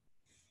الإنسان.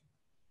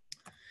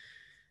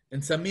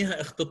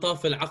 نسميها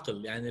اختطاف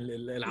العقل، يعني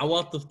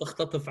العواطف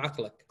تختطف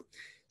عقلك.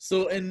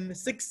 So in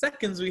 6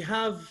 seconds we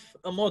have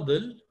a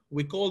model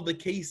we call the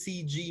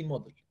KCG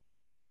model.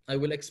 I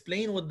will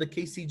explain what the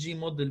KCG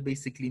model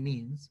basically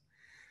means.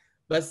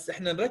 بس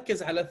احنا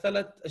نركز على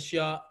 3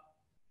 أشياء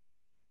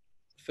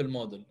في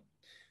الموديل.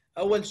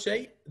 أول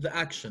شيء the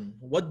action.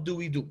 What do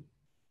we do?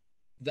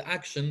 The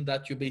action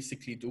that you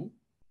basically do.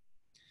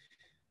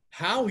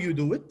 How you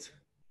do it.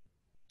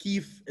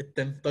 كيف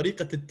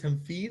طريقة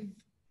التنفيذ.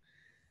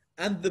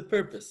 And the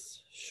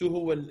purpose. شو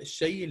هو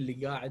الشيء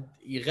اللي قاعد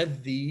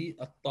يغذي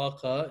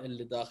الطاقة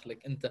اللي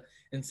داخلك. أنت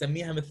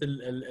نسميها مثل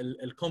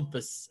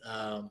الكومباس.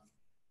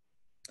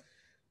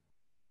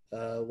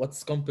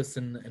 What's compass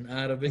in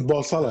Arabic?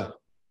 البوصلة.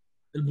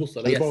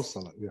 البوصلة.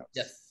 البوصلة.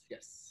 Yes.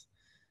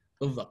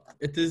 بالضبط.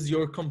 It is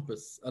your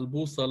compass.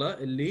 البوصلة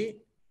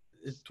اللي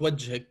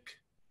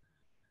توجهك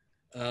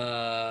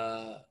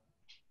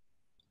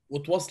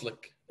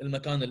وتوصلك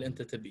المكان اللي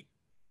أنت تبيه.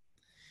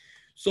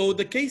 So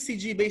the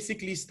KCG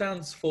basically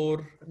stands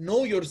for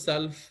know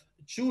yourself,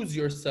 choose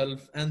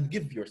yourself, and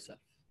give yourself.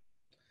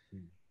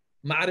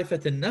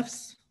 معرفة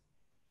النفس,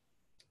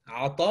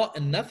 عطاء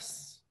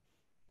النفس,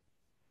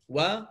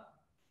 و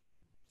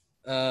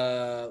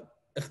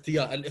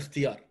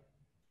الاختيار.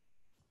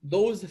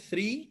 Those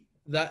 3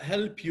 that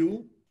help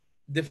you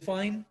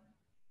define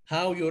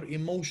how your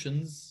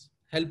emotions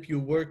help you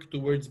work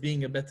towards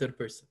being a better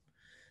person.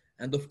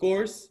 And of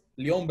course,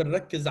 اليوم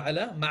بنركز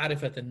على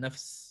معرفة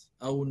النفس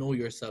أو know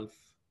yourself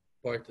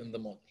part in the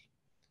model.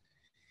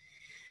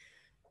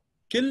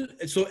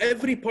 So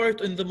every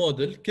part in the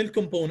model, كل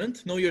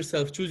component, know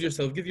yourself, choose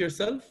yourself, give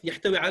yourself,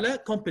 يحتوي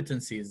على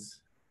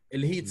competencies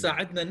اللي هي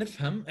تساعدنا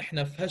نفهم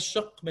إحنا في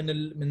هالشق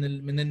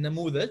من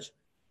النموذج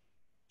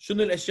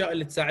شنو الاشياء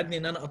اللي تساعدني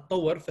ان انا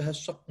اتطور في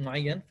هالشق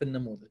معين في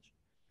النموذج.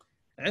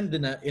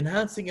 عندنا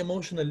enhancing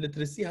emotional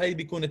literacy، هاي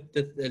بيكون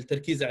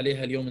التركيز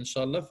عليها اليوم ان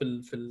شاء الله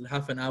في ال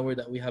half an hour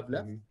that we have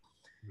left.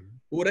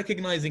 و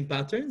recognizing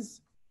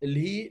patterns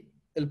اللي هي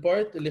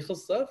البارت اللي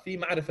خصها في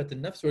معرفة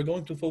النفس. We're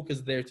going to focus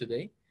there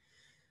today.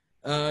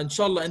 إن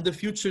شاء الله in the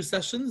future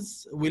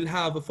sessions we'll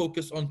have a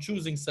focus on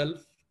choosing self,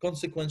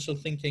 consequential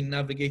thinking,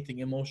 navigating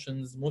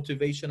emotions,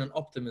 motivation and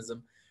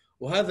optimism.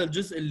 وهذا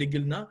الجزء اللي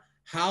قلنا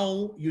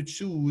how you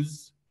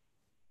choose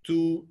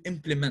to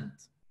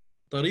implement،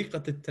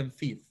 طريقة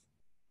التنفيذ.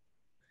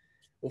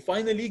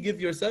 وfinally give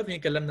yourself، يعني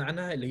كلمنا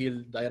عنها اللي هي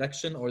ال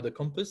direction or the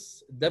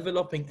compass,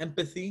 developing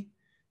empathy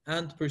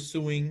and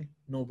pursuing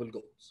noble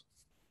goals.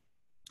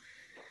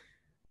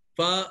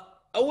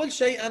 فأول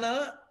شيء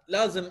أنا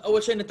لازم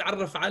أول شيء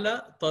نتعرف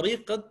على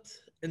طريقة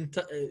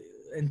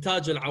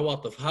إنتاج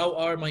العواطف. How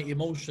are my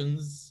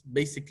emotions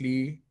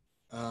basically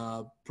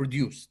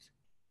produced.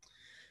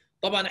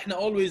 طبعا احنا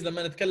always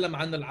لما نتكلم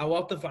عن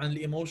العواطف وعن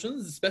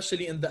الايموشنز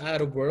especially in the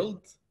Arab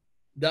world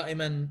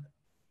دائما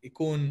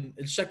يكون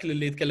الشكل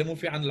اللي يتكلمون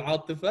فيه عن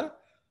العاطفة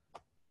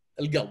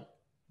القلب،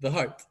 the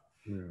heart.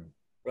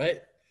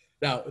 Right?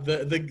 Now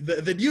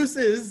the news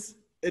is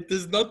it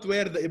is not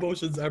where the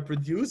emotions are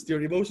produced.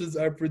 Your emotions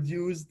are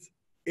produced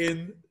in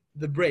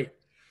the brain.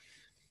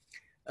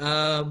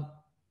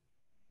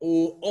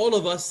 All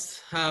of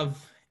us have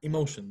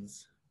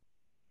emotions.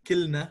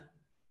 كلنا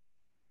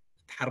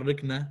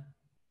تحركنا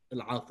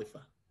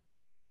العاطفة.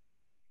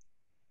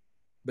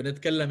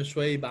 بنتكلم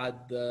شوي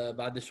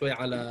بعد شوي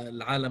على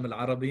العالم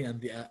العربي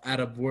and the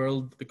Arab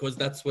world because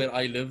that's where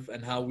I live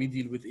and how we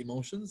deal with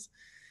emotions.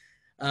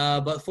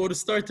 But for the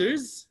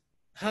starters,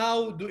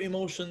 how do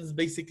emotions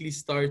basically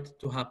start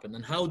to happen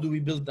and how do we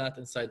build that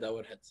inside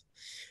our heads?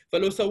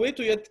 فلو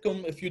سويتوا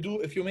يدكم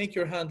if you make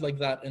your hand like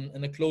that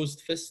in a closed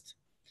fist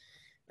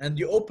and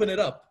you open it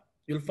up,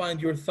 you'll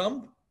find your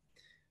thumb.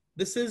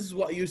 This is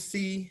what you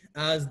see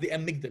as the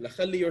amygdala.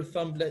 خلي your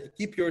thumb,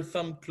 keep your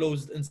thumb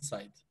closed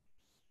inside.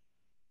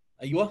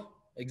 أيوة,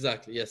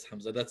 exactly. Yes,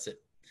 Hamza, that's it.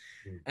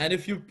 And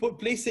if you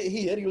place it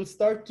here, you'll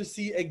start to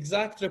see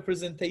exact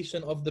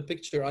representation of the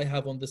picture I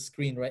have on the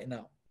screen right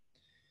now.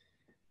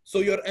 So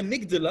your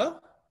amygdala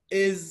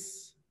is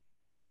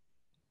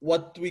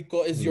what we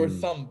call is your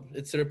thumb.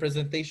 It's a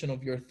representation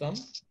of your thumb.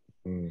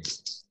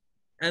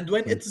 And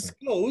when it's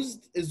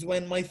closed is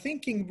when my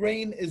thinking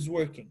brain is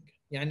working.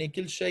 يعني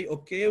كل شيء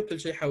اوكي وكل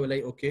شيء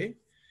حوالي اوكي.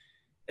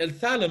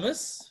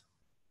 الثالاموس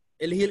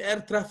اللي هي الاير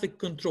ترافيك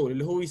كنترول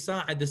اللي هو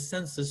يساعد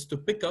السنسز to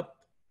pick up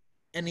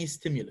any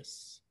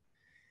stimulus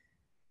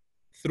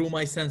through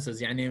my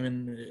senses، يعني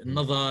من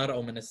النظر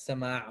او من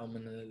السمع او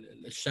من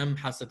الشم،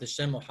 حاسة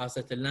الشم او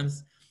حاسة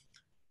اللمس،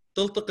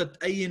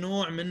 تلتقط اي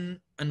نوع من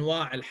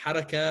انواع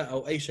الحركة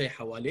او اي شيء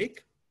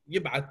حواليك،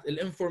 يبعث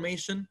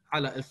الانفورميشن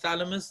على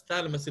الثالاموس،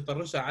 الثالاموس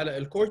يطرشها على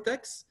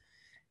الكورتكس،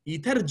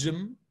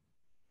 يترجم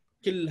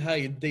كل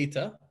هاي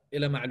الداتا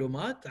إلى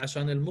معلومات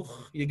عشان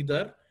المخ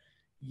يقدر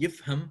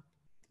يفهم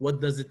what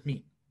does it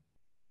mean.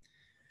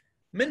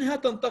 منها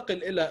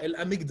تنتقل إلى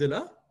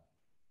الأميجدلا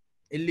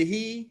اللي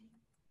هي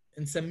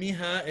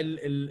نسميها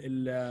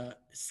ال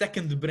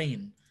second brain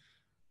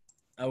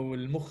أو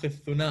المخ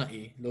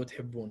الثنائي لو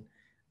تحبون،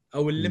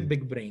 أو الليمبيك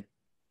برين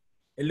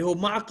اللي هو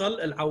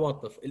معقل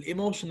العواطف،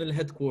 الايموشنال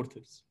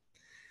هيدكوارترز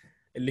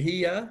اللي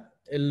هي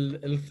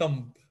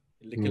الثمب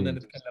اللي كنا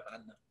نتكلم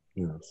عنه.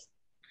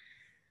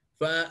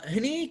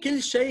 فهني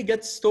كل شيء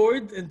gets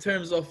stored in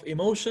terms of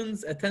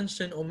emotions,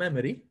 attention و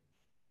memory.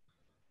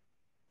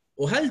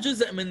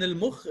 وهالجزء من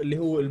المخ اللي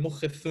هو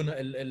المخ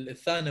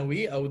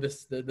الثانوي أو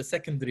the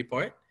secondary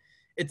part,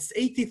 it's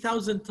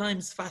 80,000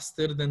 times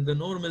faster than the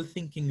normal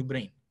thinking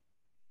brain.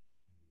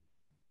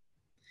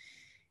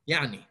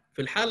 يعني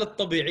في الحالة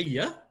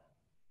الطبيعية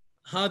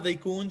هذا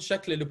يكون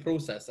شكل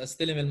البروسيس،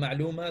 استلم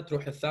المعلومة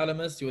تروح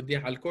الثالاموس يوديها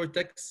على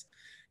الكورتكس،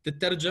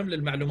 تترجم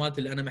للمعلومات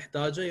اللي أنا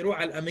محتاجة، يروح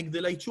على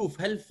الأميجدلا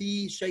يشوف هل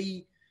في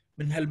شيء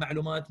من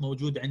هالمعلومات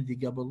موجود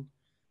عندي قبل،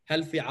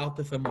 هل في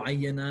عاطفة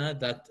معينة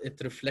that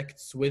it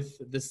reflects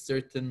with this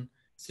certain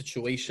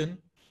situation،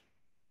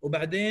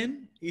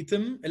 وبعدين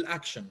يتم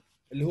الأكشن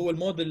اللي هو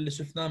الموديل اللي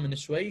شفناه من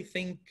شوي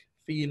think,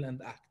 feel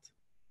and act.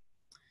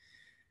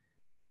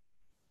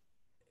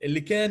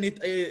 اللي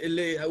كانت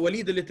اللي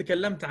وليد اللي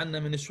تكلمت عنه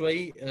من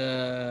شوي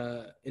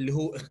اللي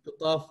هو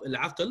اختطاف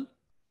العقل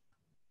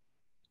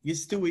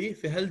يستوي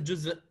في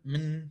هالجزء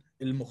من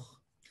المخ.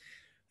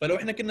 فلو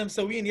احنا كنا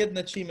مسويين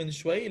يدنا شيء من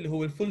شوي اللي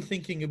هو الفول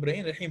ثينكينج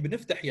برين، الحين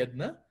بنفتح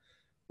يدنا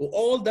و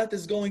all that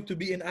is going to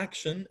be in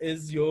action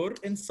is your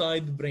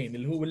inside brain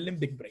اللي هو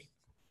الليمبيك برين.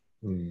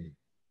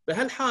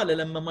 بهالحالة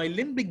لما my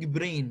limbic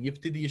brain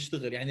يبتدي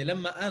يشتغل، يعني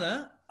لما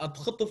أنا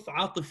أتخطف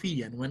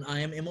عاطفيا when I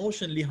am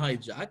emotionally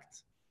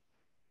hijacked،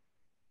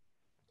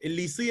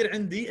 اللي يصير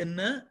عندي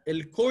إنه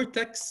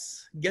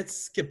الكورتكس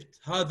gets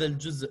skipped، هذا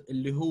الجزء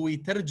اللي هو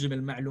يترجم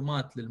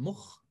المعلومات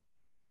للمخ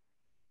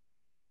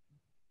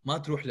ما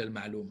تروح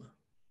للمعلومة،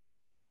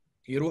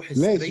 يروح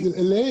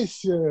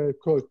ليش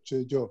كوتش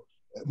جو؟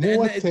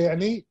 مو وقت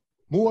يعني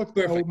مو وقت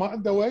أو ما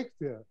عنده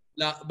وقت يعني.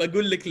 لا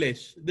بقول لك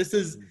ليش.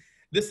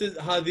 this is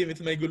هذه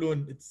مثل ما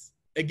يقولون it's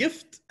a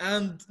gift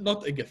and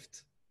not a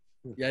gift.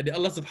 يعني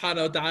الله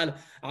سبحانه وتعالى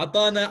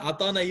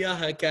اعطانا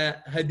اياها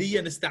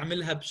كهديه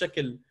نستعملها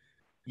بشكل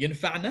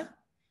ينفعنا،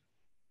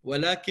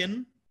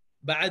 ولكن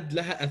بعد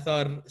لها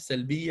اثار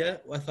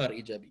سلبيه واثار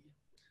ايجابيه.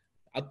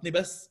 عطني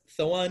بس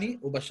ثواني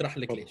وبشرح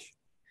لك ليش.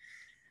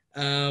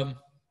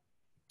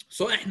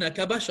 سو احنا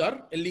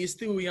كبشر اللي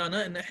يستوي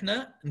ويانا ان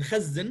احنا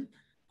نخزن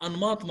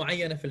انماط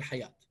معينه في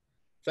الحياه.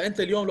 فانت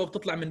اليوم لو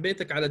بتطلع من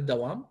بيتك على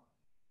الدوام،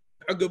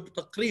 عقب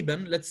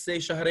تقريبا let's say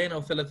شهرين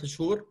او 3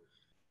 شهور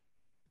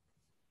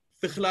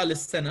في خلال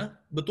السنه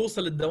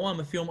بتوصل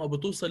الدوام في يوم او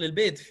بتوصل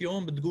البيت في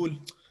يوم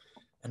بتقول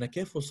انا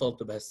كيف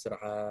وصلت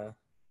بهالسرعه؟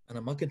 انا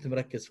ما كنت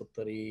مركز في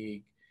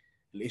الطريق،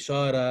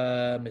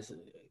 الاشاره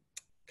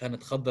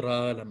كانت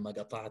خضراء لما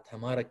قطعتها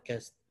ما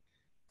ركزت.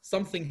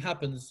 something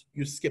happens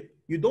you skip.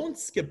 you don't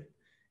skip.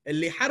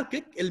 اللي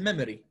يحركك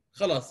الميموري.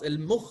 خلاص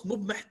المخ مو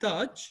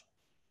محتاج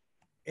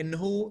انه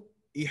هو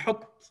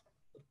يحط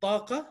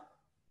طاقه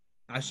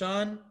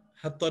عشان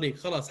هالطريق،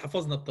 خلاص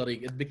حفظنا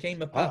الطريق. it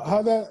became a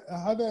pattern.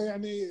 هذا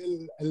يعني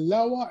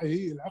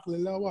اللاواعي، العقل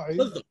اللاواعي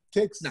بالضبط.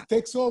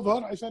 takes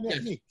over عشان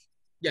يحميك.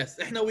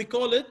 Yes, احنا we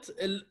call it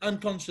the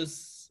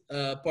unconscious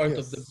part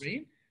of the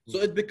brain. So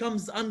it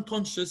becomes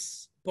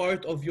unconscious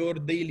part of your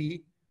daily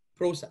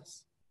process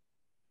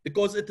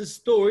because it is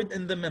stored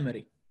in the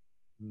memory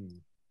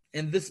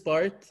in this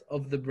part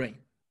of the brain.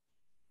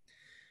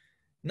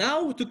 Now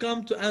to come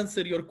to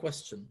answer your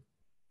question.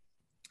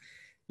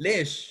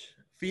 ليش؟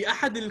 في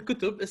أحد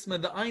الكتب اسمه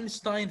The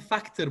Einstein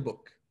Factor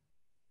Book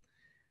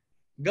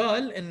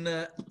قال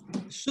إن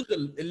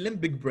شغل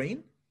الليمبيك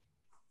برين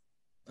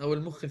أو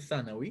المخ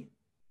الثانوي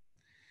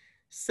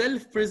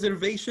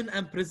self-preservation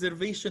and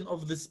preservation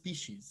of the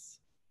species.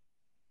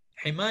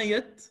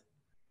 حماية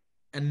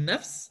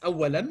النفس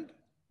أولاً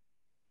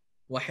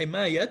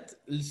وحماية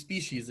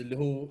السبيشيز اللي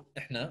هو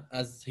إحنا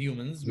as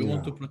humans we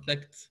want to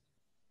protect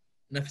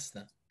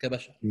نفسنا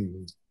كبشر.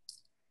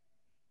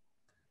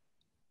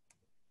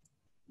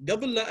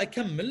 قبل لا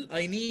أكمل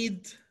I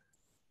need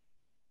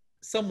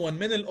someone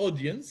من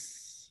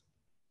الأودينس،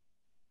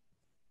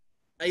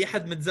 أي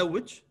حد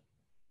متزوج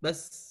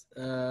بس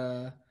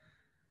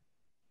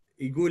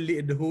يقول لي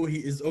إنه هو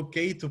he is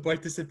okay to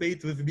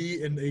participate with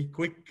me in a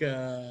quick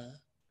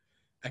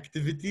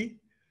activity،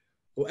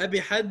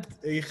 وأبي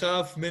حد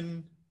يخاف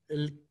من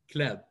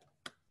الكلاب.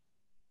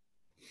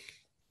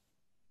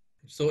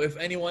 So if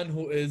anyone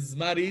who is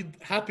married,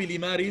 happily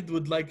married,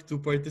 would like to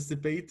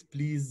participate,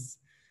 please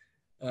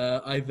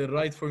either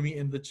write for me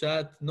in the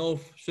chat. No,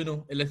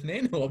 شنو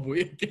الاثنين هو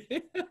ابوي.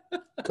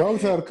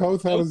 كوثر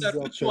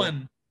which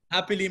one?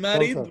 Happily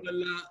married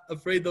ولا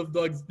afraid of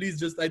dogs? Please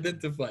just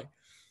identify.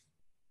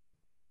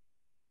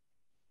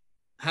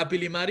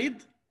 Happily married?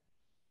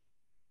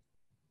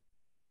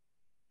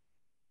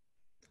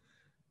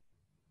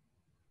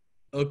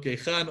 Okay,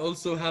 Khan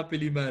also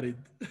happily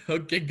married.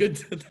 Okay, good.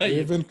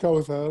 Even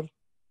Kawthar.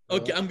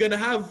 Okay, I'm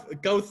gonna have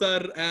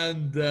Kawthar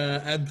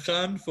and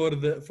Khan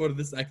for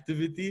this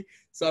activity.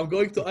 So I'm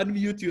going to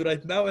unmute you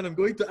right now, and I'm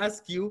going to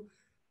ask you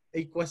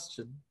a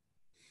question.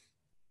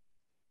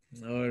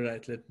 All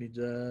right, let me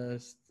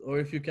just, or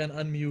if you can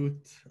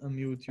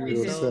unmute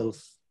yourself.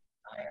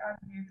 I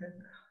unmuted.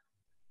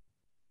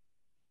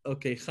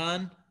 Okay,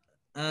 Khan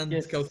and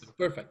Yes. Kawthar.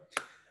 Perfect.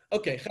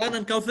 Okay, Khan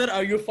and Kawthar,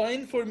 are you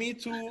fine for me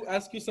to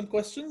ask you some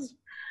questions?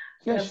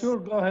 Yeah, Yes. sure,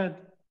 go ahead.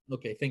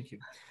 Okay, thank you.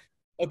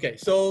 Okay,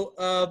 so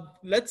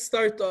let's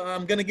start.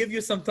 I'm gonna give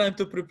you some time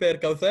to prepare,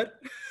 Kawthar.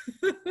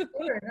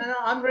 Sure. No,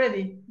 I'm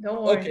ready.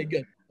 Don't worry. Okay,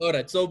 good. All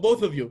right, so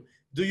both of you,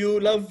 do you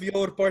love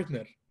your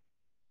partner?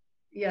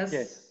 Yes.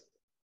 Yes.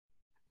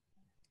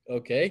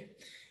 Okay.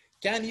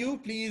 Can you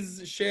please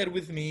share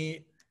with me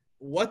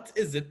what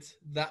is it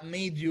that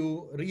made you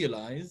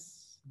realize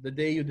the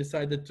day you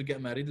decided to get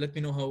married? Let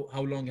me know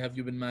how long have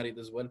you been married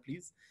as well,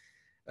 please.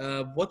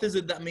 What is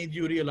it that made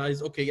you realize,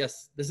 okay, yes,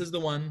 this is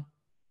the one,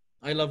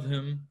 I love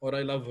him or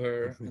I love her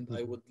and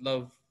I would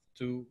love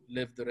to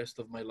live the rest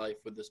of my life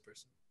with this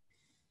person?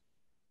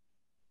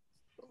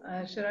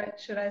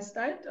 Should I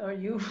start or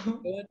you?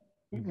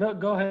 No,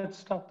 go ahead,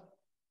 start.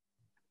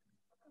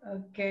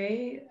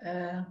 Okay.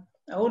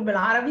 أقول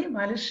بالعربي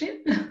معلش.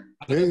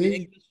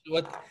 English,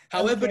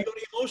 however Okay. your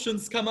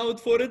emotions come out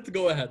for it,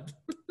 go ahead.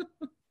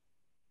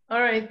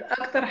 Alright.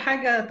 أكتر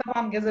حاجة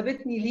طبعا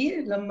جذبتني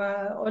ليه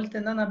لما قلت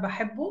إن أنا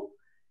بحبه.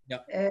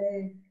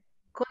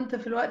 كنت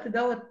في الوقت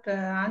دوت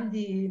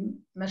عندي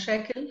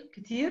مشاكل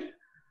كتير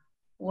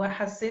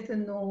وحسيت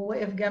إنه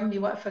وقف جنبي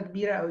وقفة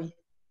كبيرة قوي.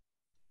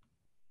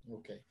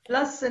 Okay.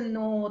 بلس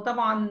إنه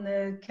طبعا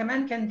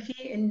كمان كان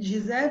في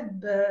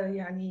انجذاب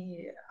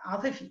يعني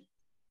عاطفي.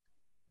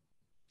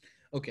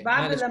 Okay.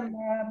 بعد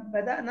لما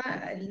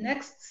بدأنا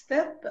النكست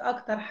ستيب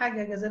أكتر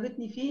حاجة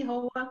جذبتني فيه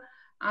هو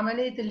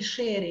عملية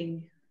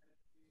الشيرنج.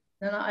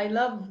 أنا I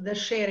love the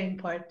sharing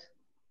part.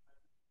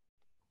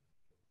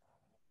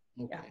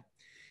 Okay. Yeah.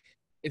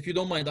 If you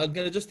don't mind, I'm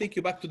gonna just take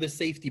you back to the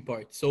safety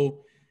part. So,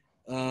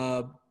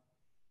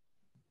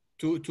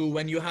 to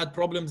when you had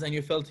problems and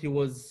you felt he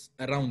was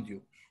around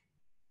you.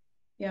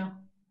 Yeah.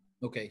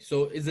 Okay, so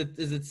is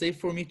it safe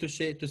for me to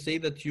say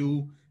that you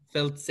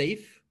felt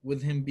safe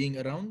with him being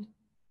around?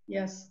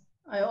 Yes,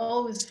 I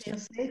always feel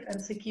safe and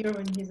secure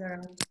when he's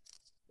around.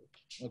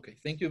 Okay,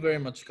 thank you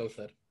very much,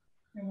 Kauthar.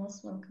 You're most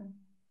welcome.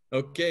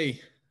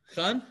 Okay,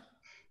 Khan?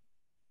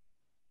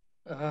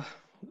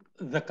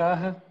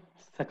 ذكائها،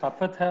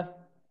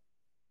 ثقافتها،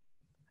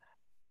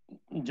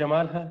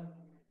 جمالها.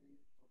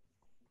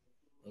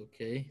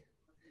 Okay.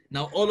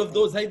 Now all of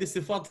those هيدي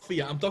صفات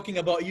فيها. I'm talking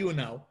about you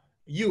now.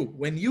 You,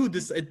 when you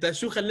انت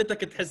شو خلتك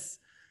تحس?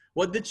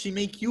 What did she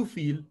make you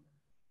feel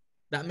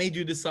that made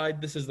you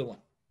decide this is the one?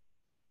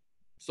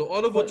 So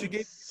all of what you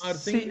gave are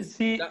things.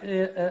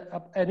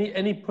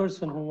 Any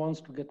person who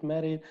wants to get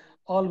married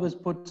always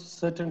puts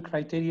certain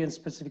criteria and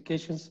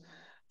specifications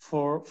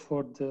for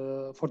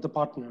the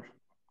partner.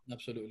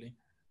 Absolutely.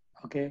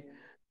 Okay,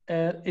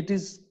 it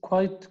is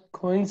quite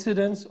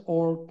coincidence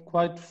or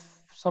quite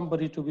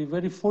somebody to be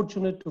very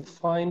fortunate to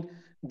find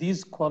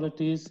these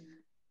qualities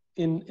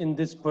in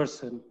this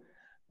person.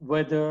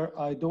 Whether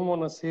I don't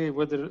want to say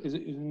whether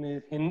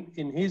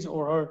in his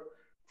or her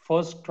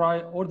first try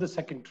or the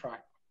second try.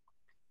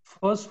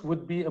 First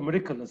would be a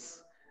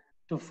miraculous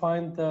to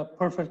find the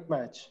perfect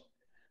match.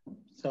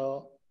 So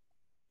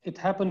it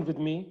happened with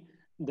me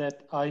that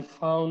I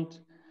found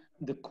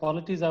the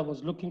qualities I was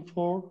looking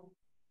for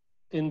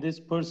in this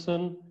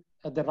person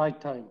at the right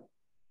time.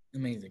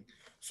 Amazing.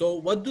 So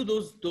what do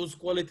those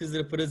qualities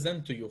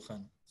represent to you,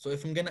 Khan? So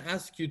if I'm gonna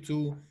ask you to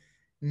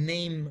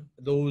name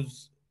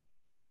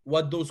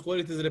what those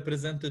qualities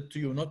represented to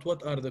you, not what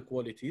are the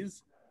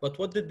qualities, but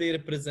what did they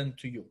represent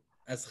to you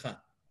as Khan?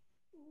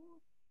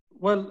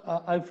 Well,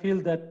 I feel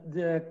that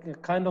the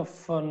kind of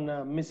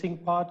missing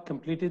part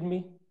completed me.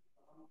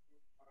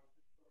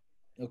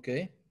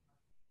 Okay.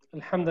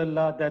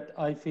 Alhamdulillah, that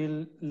I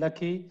feel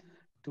lucky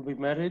to be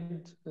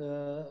married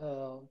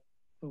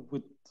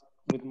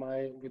with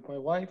my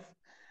wife,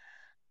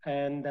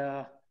 and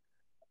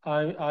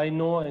I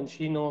know and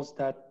she knows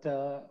that.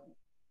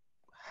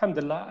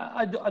 Alhamdulillah,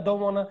 I don't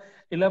want to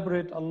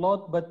elaborate a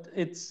lot, but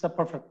it's a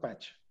perfect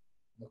match.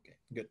 Okay,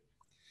 good.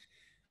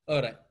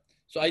 All right.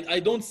 So I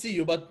don't see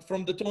you, but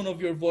from the tone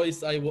of your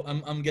voice,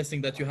 I'm guessing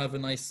that you have a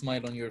nice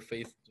smile on your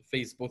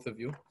face, both of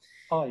you.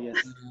 Oh, yes.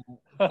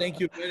 Thank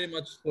you very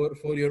much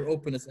for your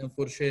openness and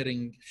for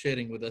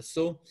sharing with us.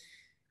 So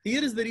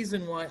here is the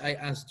reason why I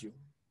asked you.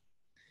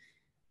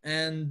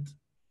 And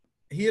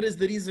here is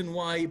the reason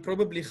why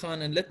probably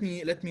Khan, and let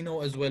me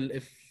know as well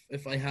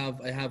if I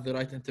have the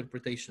right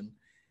interpretation.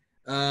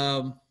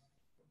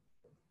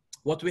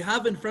 What we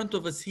have in front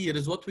of us here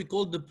is what we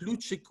call the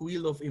Plutchik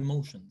wheel of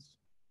emotions.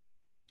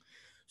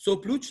 So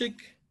Plutchik,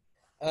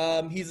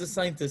 he's a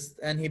scientist,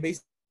 and he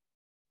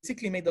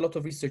basically made a lot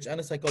of research, and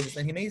a psychologist,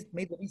 and he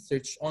made the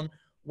research on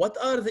what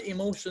are the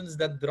emotions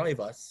that drive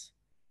us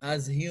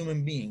as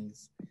human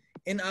beings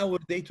in our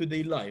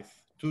day-to-day life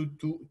to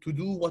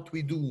do what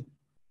we do,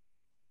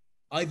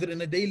 either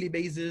in a daily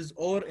basis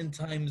or in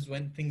times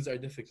when things are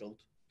difficult.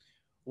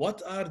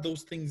 What are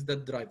those things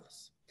that drive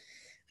us?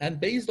 And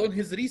based on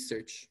his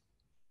research,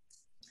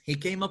 he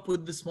came up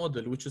with this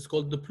model, which is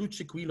called the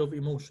Plutchik wheel of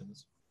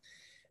emotions.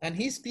 And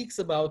he speaks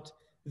about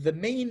the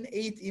main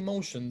 8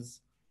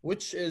 emotions,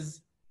 which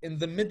is in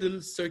the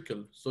middle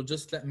circle. So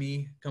just let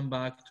me come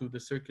back to the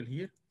circle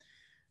here.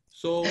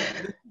 So this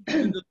is the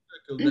middle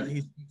circle that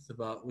he speaks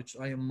about, which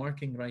I am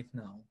marking right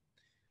now.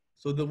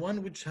 So the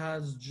one which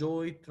has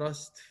joy,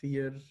 trust,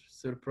 fear,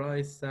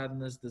 surprise,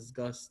 sadness,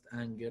 disgust,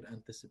 anger,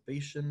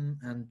 anticipation,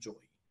 and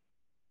joy.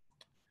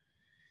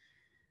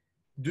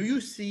 Do you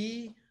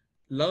see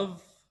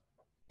love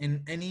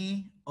in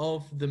any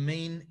of the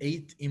main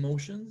 8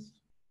 emotions?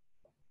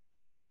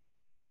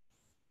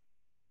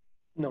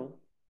 No.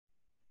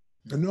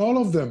 In all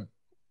of them?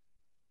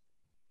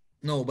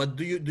 No, but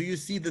do you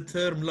see the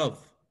term love?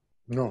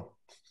 No.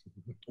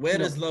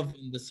 Where is love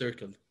in the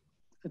circle?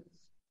 It's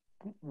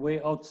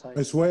way outside.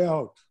 It's way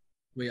out.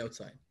 Way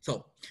outside.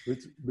 So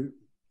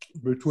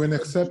between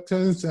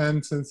acceptance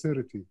and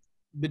sincerity.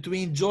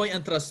 Between joy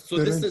and trust. So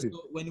this is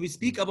when we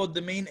speak about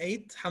the main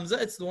 8, Hamza,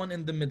 it's the one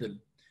in the middle.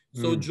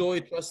 So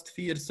joy, trust,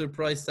 fear,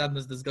 surprise,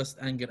 sadness, disgust,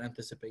 anger,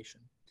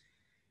 anticipation.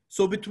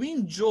 So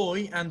between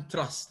joy and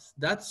trust,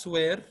 that's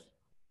where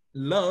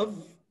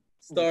love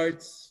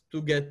starts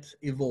to get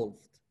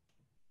evolved.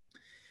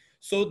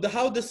 So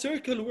how the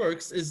circle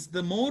works is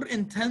the more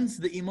intense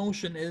the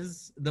emotion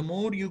is, the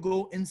more you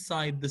go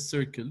inside the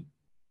circle.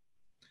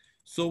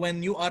 So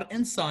when you are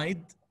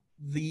inside,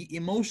 the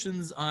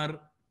emotions are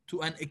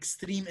to an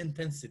extreme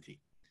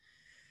intensity.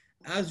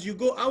 As you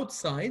go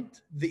outside,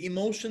 the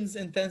emotions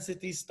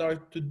intensity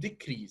start to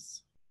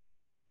decrease.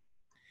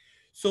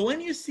 So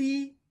when you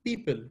see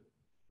people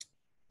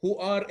who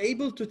are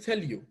able to tell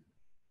you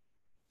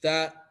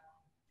that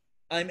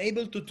I'm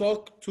able to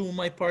talk to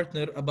my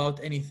partner about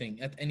anything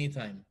at any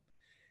time,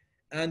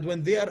 and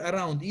when they are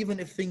around, even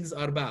if things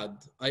are bad,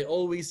 I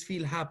always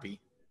feel happy.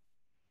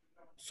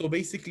 So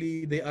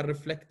basically they are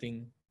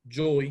reflecting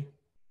joy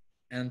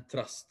and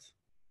trust.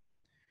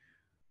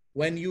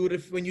 when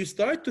you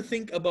start to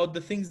think about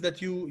the things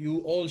that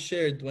you all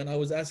shared when I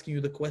was asking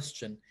you the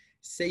question,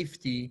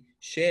 safety,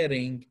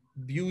 sharing,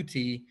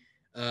 beauty,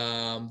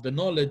 the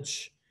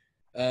knowledge,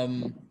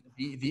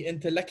 the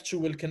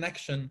intellectual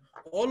connection,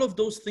 all of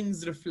those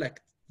things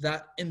reflect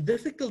that in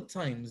difficult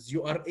times,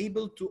 you are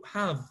able to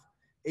have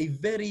a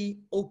very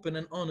open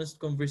and honest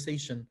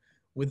conversation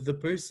with the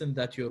person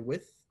that you're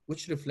with,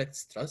 which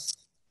reflects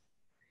trust.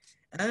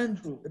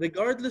 And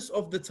regardless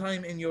of the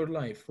time in your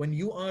life, when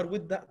you are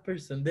with that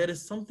person, there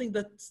is something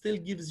that still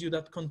gives you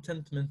that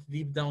contentment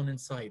deep down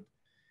inside,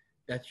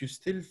 that you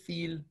still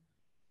feel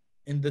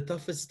in the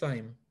toughest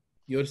time,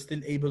 you're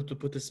still able to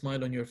put a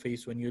smile on your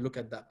face when you look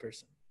at that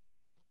person.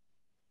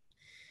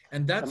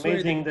 And that's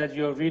amazing that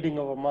you're reading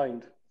our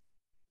mind.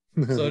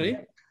 Sorry?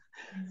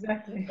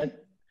 Exactly.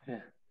 Yeah.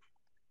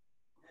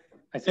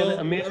 I said So,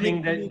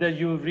 amazing that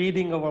you're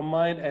reading our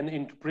mind and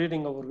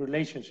interpreting our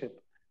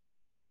relationship.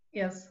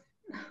 Yes.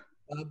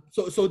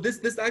 So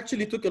this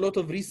actually took a lot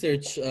of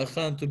research,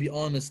 Khan, to be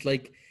honest.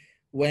 Like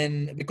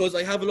because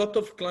I have a lot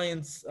of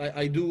clients,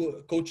 I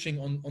do coaching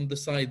on the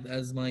side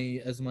as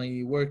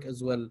my work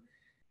as well.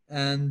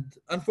 And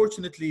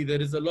unfortunately,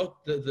 there is a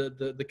lot,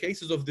 the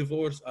cases of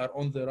divorce are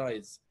on the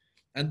rise.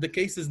 And the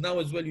cases now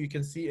as well, you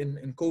can see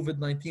in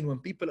COVID-19, when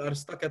people are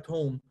stuck at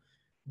home,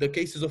 the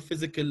cases of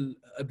physical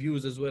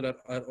abuse as well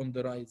are on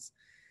the rise.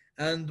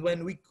 And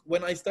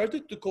when I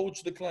started to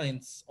coach the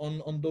clients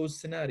on those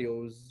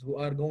scenarios who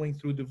are going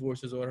through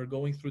divorces or are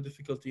going through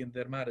difficulty in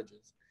their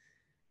marriages,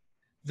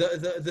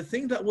 the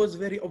thing that was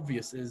very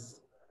obvious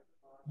is,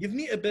 give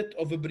me a bit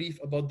of a brief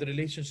about the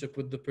relationship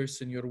with the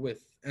person you're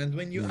with. And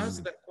when you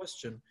ask that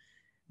question,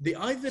 they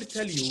either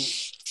tell you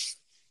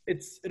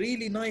it's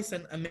really nice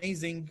and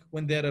amazing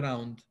when they're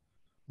around,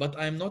 but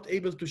I'm not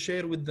able to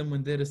share with them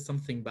when there is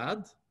something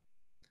bad.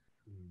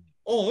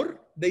 Or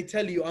they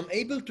tell you, I'm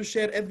able to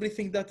share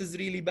everything that is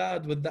really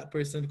bad with that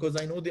person because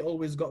I know they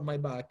always got my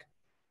back.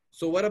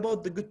 So what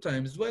about the good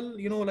times? Well,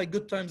 like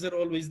good times are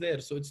always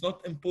there. So it's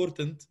not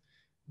important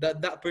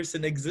that that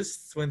person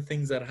exists when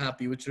things are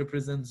happy, which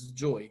represents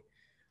joy.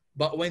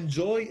 But when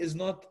joy is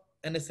not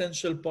an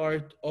essential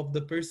part of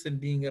the person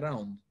being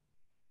around,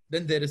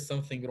 then there is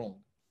something wrong.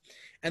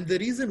 And the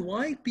reason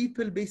why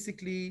people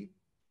basically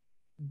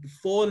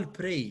fall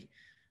prey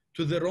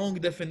to the wrong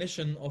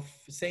definition of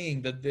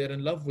saying that they're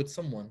in love with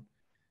someone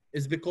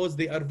is because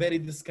they are very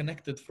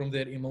disconnected from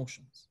their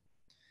emotions.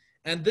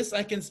 And this,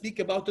 I can speak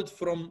about it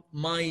from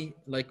my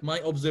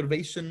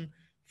observation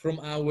from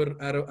our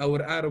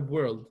Arab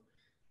world.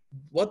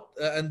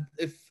 And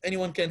if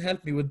anyone can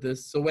help me with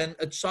this. So when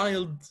a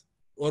child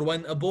or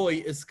when a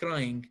boy is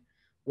crying,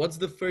 what's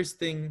the first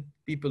thing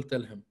people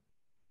tell him?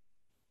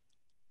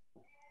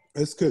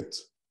 اسكت.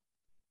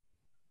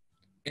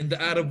 In the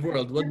Arab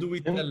world, what do we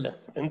tell?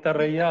 انت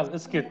الريال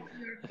اسكت.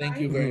 Thank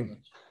you very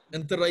much.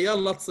 انت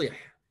الريال لا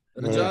تصيح.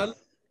 رجال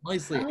ما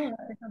يصيح. Oh,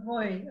 it's a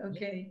boy.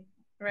 Okay.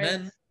 Right.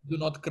 Men do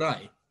not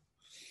cry.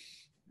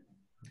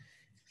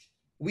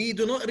 We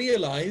do not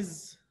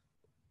realize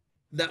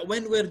that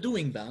when we're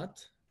doing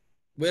that,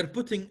 we're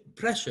putting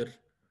pressure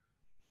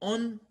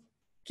on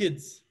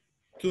kids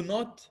to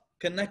not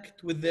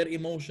connect with their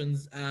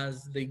emotions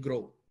as they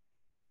grow.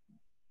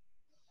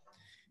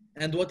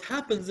 And what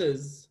happens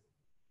is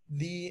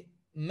the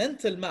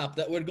mental map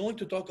that we're going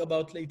to talk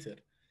about later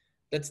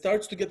that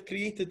starts to get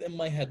created in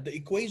my head, the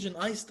equation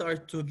I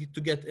start to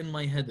get in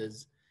my head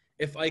is,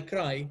 if I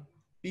cry,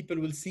 people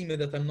will see me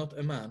that I'm not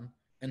a man,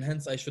 and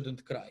hence I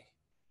shouldn't cry.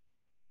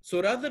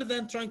 So rather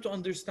than trying to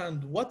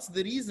understand what's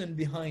the reason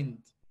behind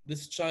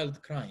this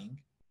child crying,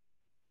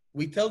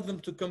 we tell them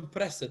to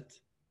compress it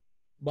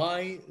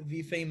by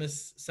the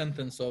famous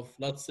sentence of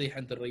لا تصيح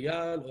أنت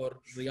الرجال,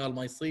 or رجال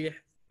ما يصيح,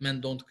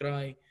 men don't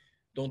cry,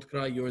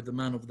 you're the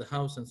man of the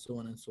house, and so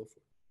on and so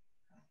forth.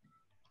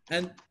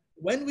 And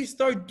when we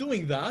start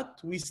doing that,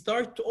 we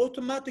start to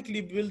automatically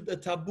build a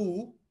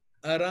taboo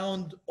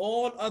around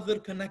all other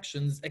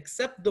connections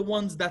except the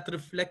ones that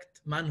reflect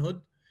manhood,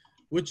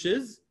 which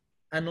is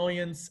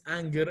annoyance,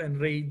 anger, and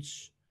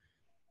rage.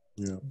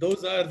 Yeah.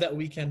 Those are that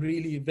we can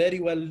really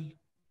very well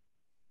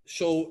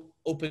show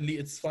openly.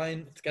 It's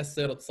fine,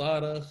 تكسر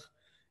تصارخ,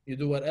 you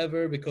do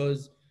whatever,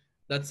 because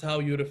that's how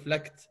you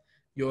reflect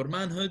your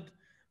manhood,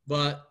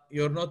 but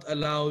you're not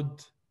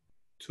allowed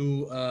to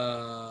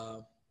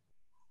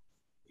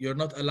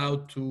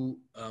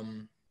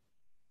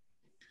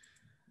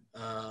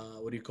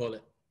what do you call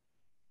it?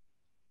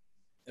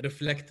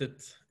 Reflect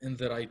it in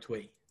the right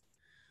way.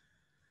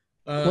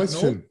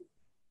 Question. No?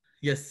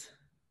 Yes.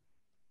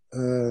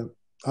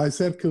 I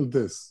circled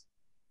this.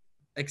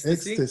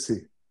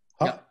 Ecstasy.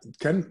 Yeah.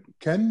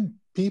 Can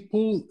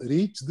people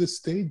reach this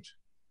stage?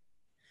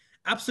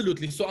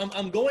 Absolutely. So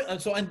I'm going.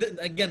 So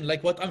again,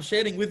 like what I'm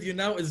sharing with you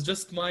now is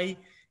just my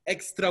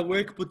extra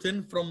work put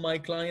in from my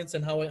clients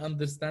and how I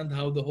understand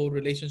how the whole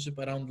relationship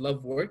around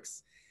love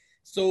works.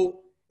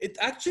 So it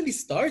actually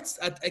starts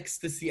at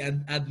ecstasy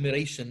and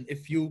admiration.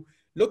 If you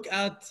look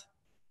at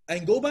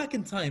and go back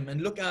in time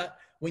and look at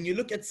when you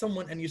look at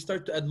someone and you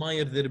start to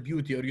admire their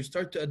beauty, or you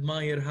start to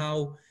admire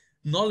how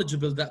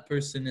knowledgeable that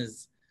person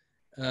is,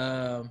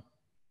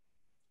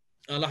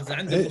 لحظة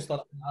عندي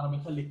المصطلح العربي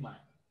خليك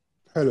معي.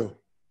 حلو.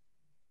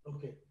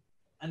 اوكي.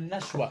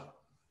 النشوة.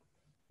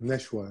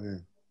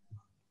 نشوة.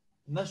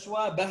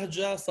 نشوة،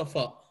 بهجة،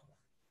 صفاء.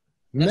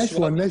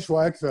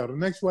 نشوة أكثر.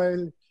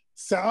 نشوة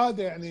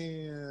السعادة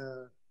يعني.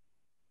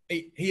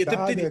 هي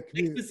تبتدي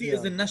ecstasy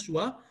is yeah.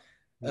 النشوة،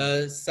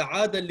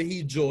 السعادة اللي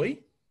هي joy،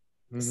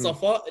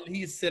 الصفاء اللي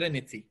هي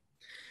serenity.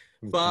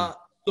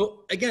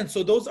 So again,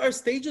 so those are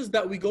stages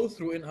that we go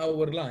through in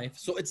our life.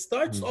 So it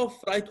starts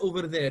off right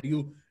over there. You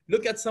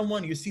look at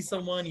someone, you see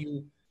someone,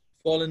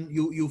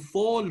 you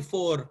fall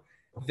for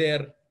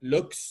their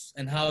looks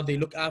and how they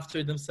look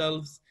after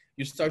themselves.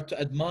 You start to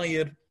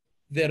admire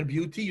their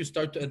beauty. You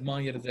start to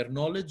admire their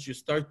knowledge. You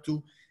start to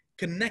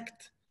connect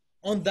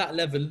on that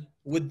level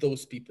with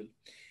those people.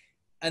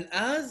 And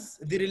as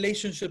the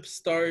relationship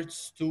starts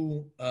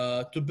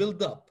to build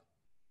up,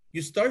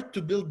 you start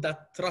to build that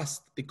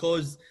trust,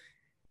 because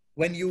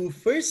when you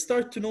first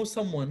start to know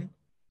someone,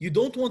 you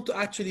don't want to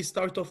actually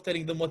start off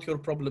telling them what your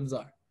problems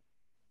are.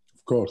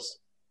 Of course.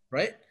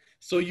 Right?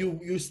 So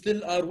you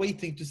still are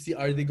waiting to see,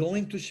 are they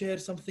going to share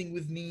something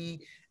with me?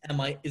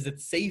 Is it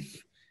safe?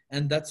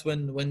 And that's when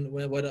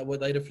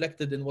what I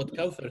reflected in what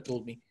Kauthar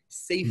told me.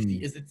 Safety.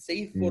 Is it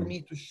safe for me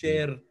to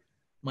share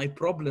my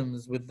problems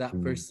with that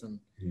person?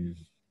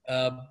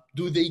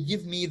 Do they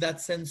give me that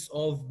sense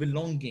of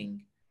belonging,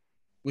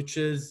 which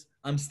is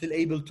I'm still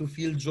able to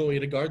feel joy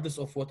regardless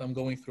of what I'm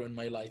going through in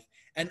my life.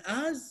 And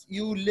as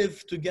you live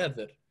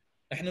together,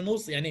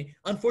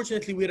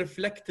 unfortunately we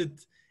reflected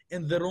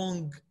in the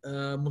wrong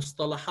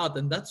مصطلحات,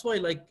 and that's why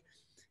like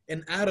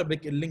in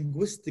Arabic in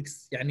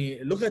linguistics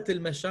لغة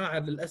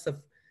المشاعر للأسف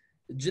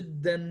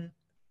جدا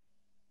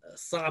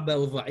صعبة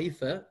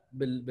وضعيفة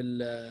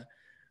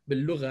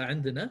باللغة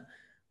عندنا.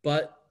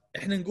 but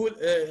احنا نقول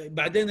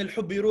بعدين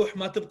الحب يروح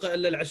ما تبقى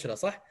إلا العشرة،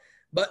 صح؟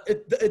 But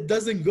it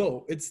doesn't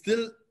go. It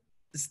still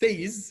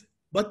stays,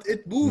 but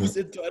it moves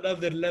into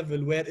another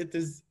level where it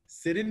is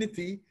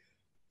serenity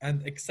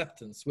and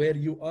acceptance, where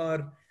you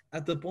are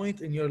at a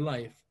point in your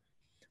life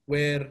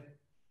where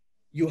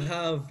you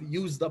have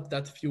used up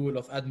that fuel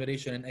of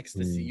admiration and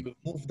ecstasy. You've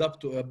moved up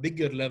to a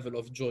bigger level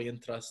of joy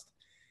and trust.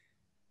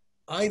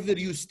 Either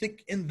you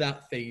stick in that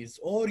phase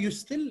or you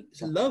still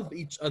love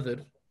each other,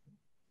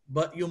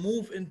 but you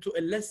move into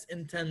a less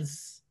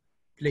intense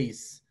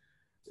place.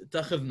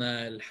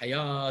 تاخذنا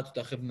الحياة,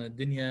 تاخذنا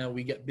الدنيا,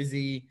 we get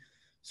busy,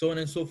 so on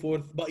and so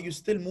forth, but you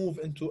still move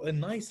into a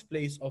nice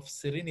place of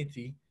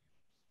serenity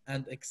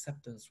and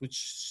acceptance, which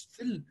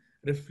still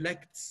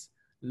reflects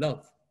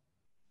love.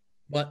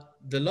 But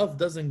the love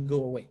doesn't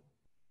go away.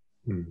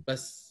 But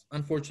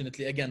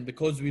unfortunately, again,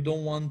 because we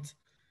don't want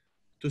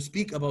to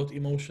speak about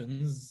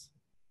emotions,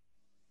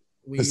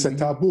 it's a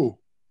taboo.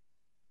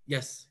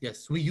 Yes,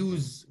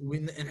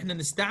 احنا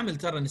نستعمل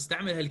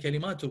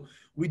هالكلمات.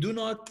 We do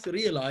not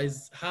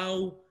realize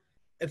how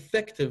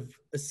effective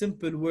a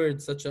simple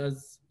word such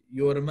as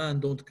you're a man,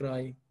 don't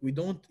cry. We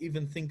don't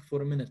even think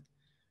for a minute,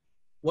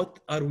 what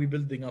are we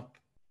building up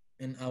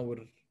in our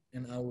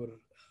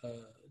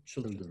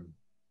children.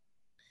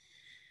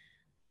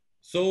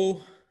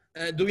 So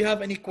do we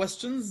have any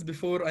questions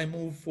before I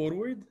move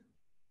forward?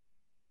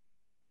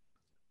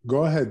 Go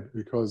ahead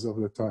because of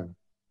the time.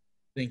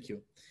 Thank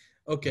you.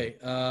 Okay,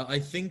 I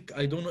think,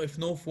 I don't know if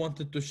Nof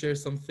wanted to share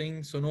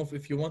something. So Nof,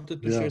 if you wanted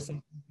to share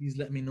something, please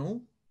let me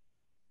know.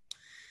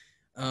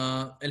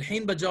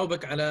 الحين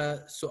بجاوبك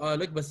على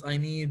سؤالك, بس I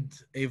need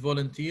a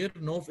volunteer.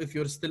 Nof, if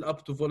you're still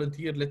up to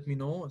volunteer, let me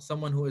know.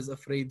 Someone who is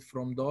afraid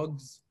from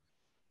dogs.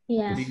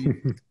 Yeah.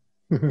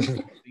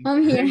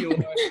 I'm here. You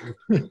are.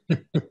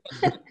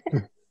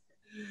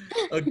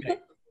 Okay,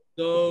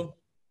 so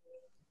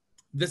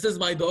this is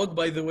my dog,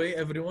 by the way,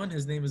 everyone.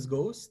 His name is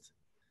Ghost.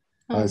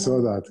 I saw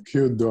that.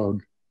 Cute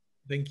dog.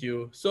 Thank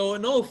you. So,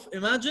 Nof,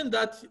 imagine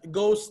that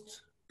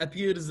Ghost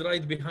appears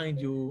right behind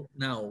you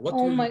now. What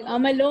oh my,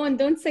 I'm alone.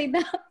 Don't say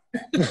that.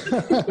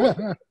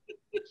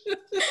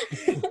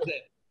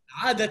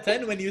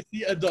 عادة, when you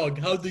see a dog,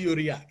 how do you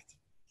react?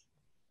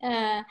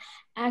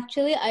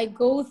 Actually, I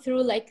go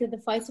through like the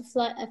fight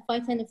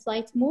and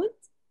flight mode.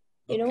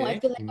 You know, I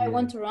feel like I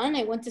want to run,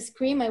 I want to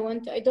scream, I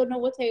don't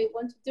know what I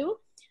want to do.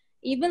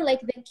 Even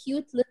like the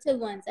cute little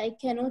ones, I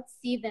cannot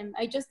see them.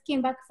 I just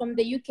came back from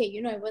the UK,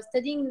 you know, I was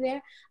studying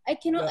there. I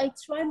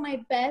try my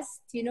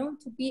best, you know,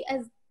 to be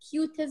as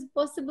cute as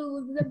possible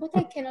with them, but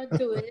I cannot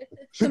do it.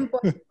 It's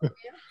impossible,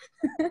 you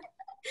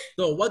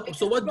know?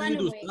 So what do you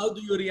do? How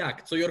do you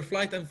react? So your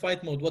flight and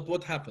fight mode,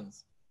 what happens?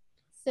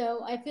 So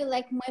I feel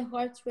like my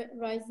heart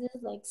rises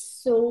like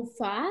so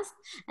fast,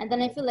 and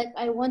then I feel like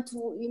I want to,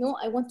 you know,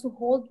 I want to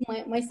hold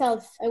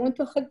myself. I want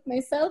to hug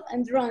myself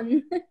and run.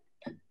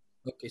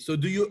 Okay, so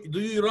do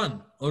you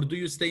run or do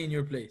you stay in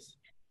your place?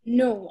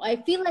 No, I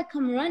feel like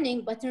I'm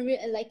running, but in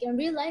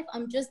real life,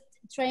 I'm just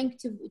trying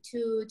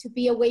to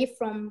be away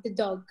from the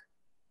dog,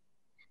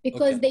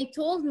 because they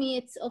told me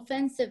it's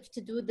offensive to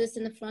do this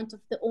in the front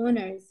of the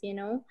owners, you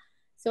know.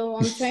 So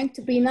I'm trying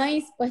to be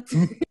nice, but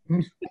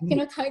I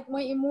cannot hide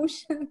my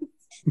emotions.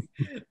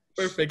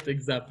 Perfect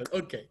example.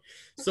 Okay,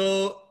 so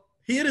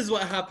here is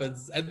what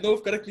happens, and no,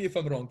 correct me if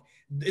I'm wrong.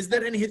 Is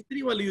there any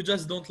history while you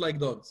just don't like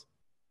dogs?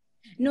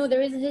 No,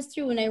 there is a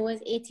history when I was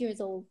 8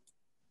 years old.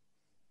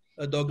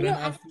 A dog ran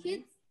after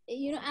you?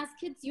 As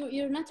kids,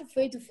 you're not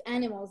afraid of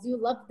animals. You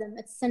love them.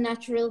 It's a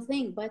natural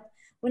thing. But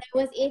when I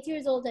was 8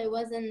 years old, I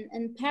was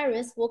in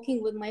Paris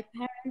walking with my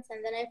parents,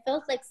 and then I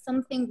felt like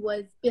something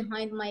was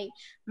behind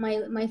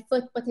my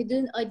foot, but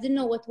I didn't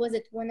know what was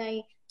it. When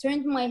I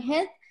turned my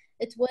head,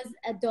 it was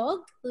a dog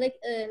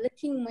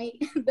licking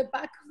the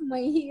back of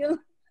my heel.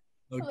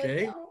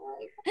 Okay.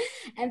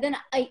 And then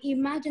I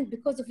imagined,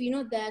 because of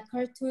the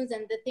cartoons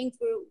and the things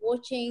we're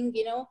watching,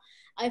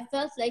 I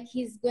felt like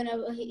he's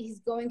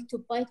going to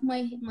bite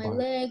my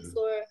legs,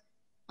 or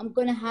I'm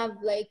gonna have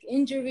like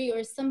injury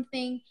or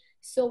something.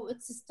 So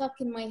it's stuck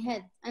in my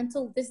head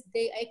until this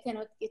day. I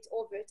cannot get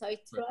over it. I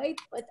tried,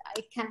 but I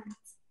can't.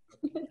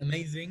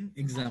 Amazing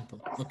example.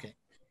 Okay,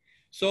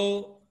 so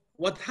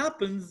what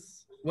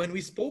happens when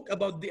we spoke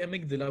about the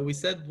amygdala? We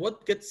said what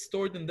gets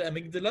stored in the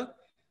amygdala?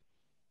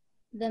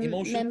 The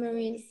emotion,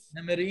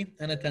 memory,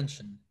 and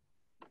attention.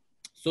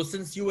 So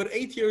since you were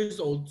 8 years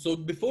old, so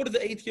before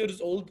the 8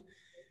 years old,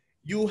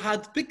 you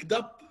had picked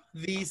up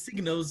the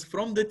signals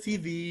from the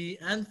TV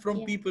and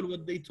from people,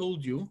 what they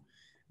told you,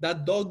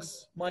 that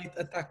dogs might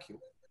attack you.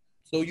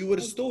 So you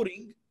were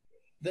storing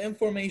the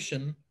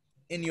information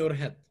in your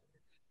head,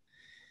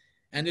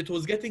 and it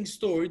was getting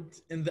stored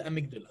in the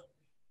amygdala.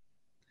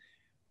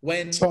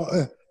 When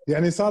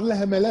يعني صار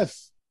لها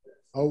ملف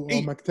أو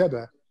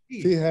مكتبة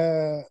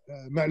فيها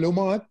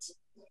معلومات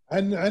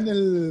عن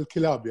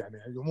الكلاب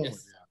يعني عموما.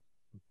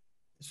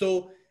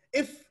 So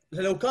if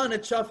لو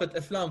كانت شافت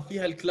افلام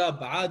فيها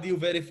الكلاب عادي و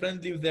very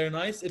friendly و they're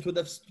nice, it would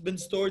have been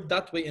stored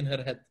that way in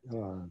her head.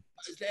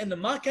 لأن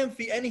ما كان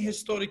في any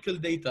historical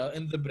data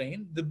in the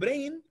brain. The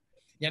brain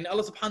يعني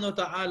الله سبحانه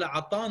وتعالى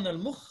عطانا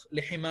المخ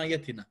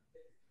لحمايتنا.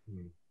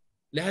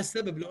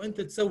 لهالسبب لو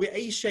أنت تسوي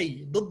أي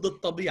شيء ضد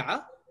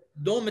الطبيعة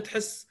دوم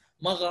تحس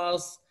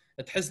مغص،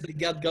 تحس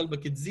دقات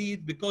قلبك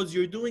تزيد, because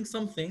you're doing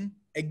something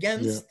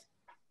against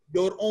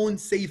your own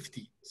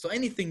safety. So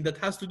anything that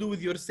has to do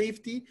with your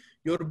safety,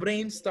 your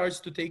brain starts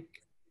to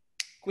take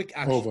quick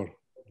action. Over.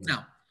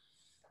 Now,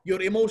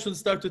 your emotions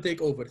start to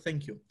take over.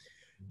 Thank you.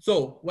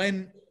 So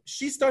when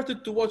she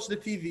started to watch the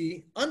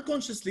TV,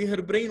 unconsciously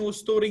her brain was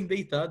storing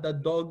data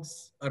that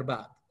dogs are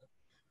bad.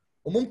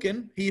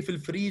 وممكن هي في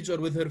الفريج or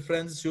with her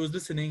friends she was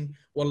listening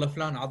والله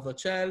فلان عض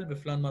كلب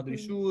فلان ما ادري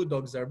شو,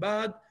 dogs are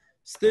bad,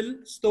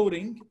 still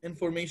storing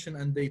information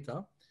and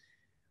data.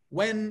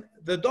 When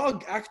the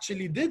dog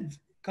actually did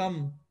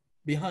come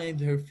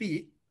behind her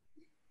feet,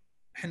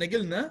 احنا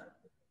قلنا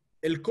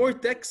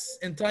الكورتكس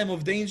in time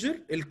of danger,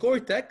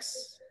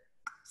 الكورتكس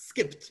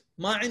skipped,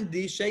 ما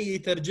عندي شيء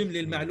يترجم لي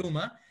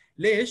المعلومة.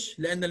 ليش؟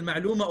 لأن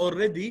المعلومة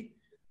already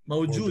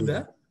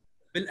موجودة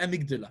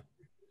بالأميجدلا.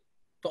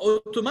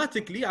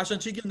 فأوتوماتيكلي عشان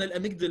شي قلنا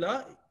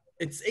الأميجدلا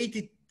it's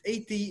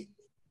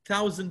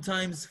 80,000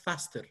 times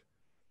faster.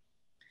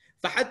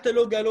 فحتى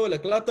لو قالوا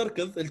لك لا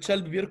تركض,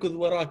 الكلب بيركض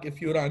وراك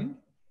if you run,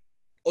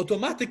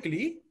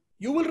 automatically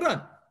you will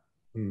run.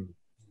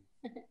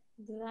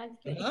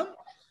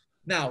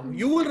 Now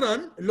you will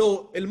run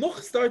لو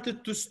المخ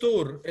started to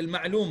store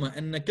المعلومة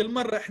ان كل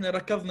مرة احنا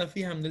ركضنا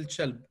فيها من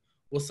الكلب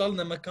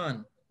وصلنا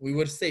مكان we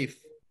were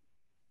safe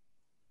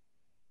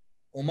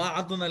وما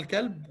عضنا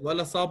الكلب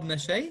ولا صابنا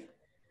شيء.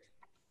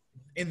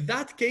 In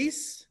that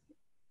case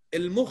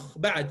المخ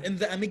بعد in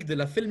the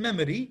amygdala في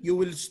الميموري you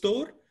will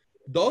store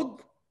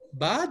dog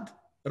bad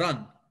run.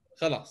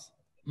 خلاص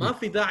ما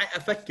في داعي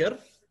افكر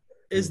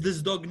is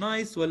this dog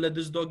nice ولا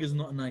this dog is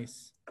not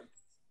nice.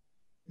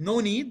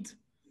 No need.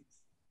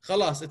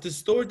 خلاص it is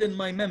stored in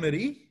my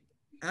memory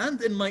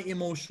and in my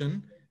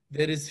emotion.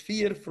 There is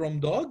fear from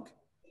dog.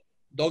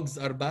 Dogs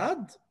are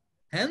bad.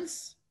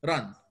 Hence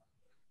run.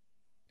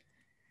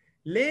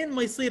 لين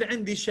ما يصير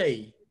عندي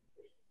شيء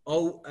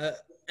أو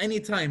any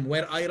time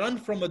where I run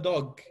from a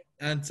dog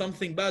and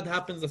something bad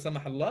happens لا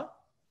سمح الله,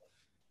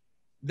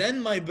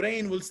 then my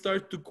brain will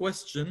start to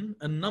question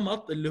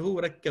النمط اللي هو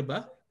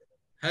ركبه.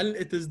 هل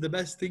it is the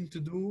best thing to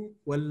do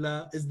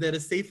ولا is there a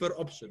safer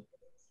option.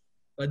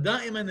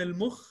 فدائما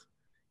المخ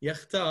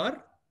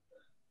يختار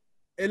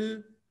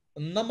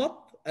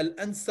النمط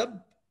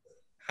الأنسب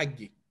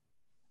حقي.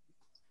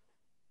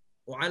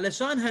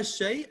 وعلشان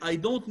هالشيء I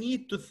don't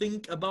need to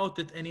think about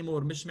it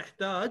anymore. مش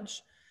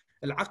محتاج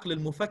العقل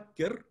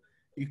المفكر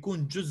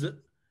يكون جزء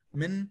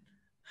من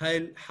هاي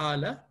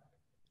الحالة,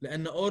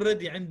 لأن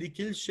already عندي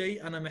كل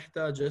شيء أنا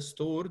محتاجه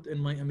stored in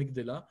my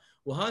amygdala.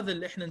 وهذا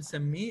اللي احنا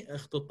نسميه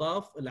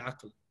اختطاف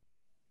العقل.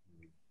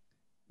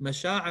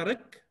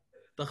 مشاعرك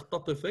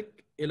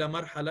تختطفك إلى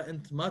مرحلة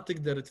أنت ما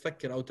تقدر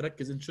تفكر أو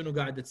تركز أنت شنو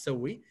قاعد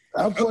تسوي.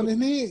 عفوا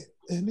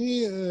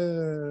هني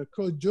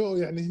كوتش جو,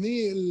 يعني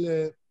هني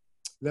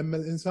لما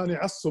الإنسان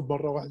يعصب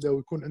مرة واحدة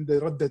ويكون عنده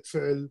ردة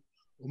فعل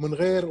ومن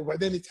غير,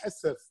 وبعدين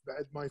يتحسف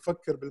بعد ما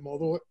يفكر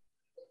بالموضوع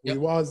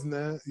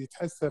ويوازنه,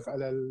 يتحسف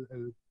على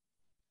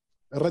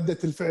ردة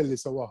الفعل اللي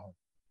سواها.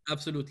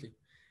 Absolutely.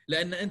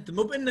 لأن أنت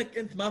مو بأنك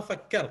أنت ما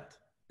فكرت,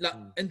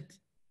 لا أنت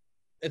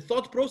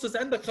الثوت بروسس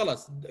عندك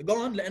خلاص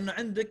جون لانه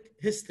عندك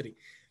هيستوري.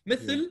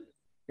 مثل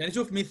يعني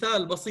شوف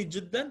مثال بسيط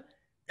جدا،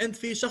 انت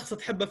في شخص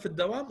تحبه في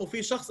الدوام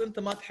وفي شخص انت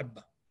ما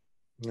تحبه.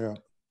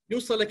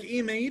 يوصلك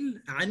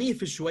ايميل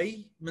عنيف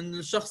شوي من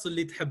الشخص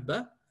اللي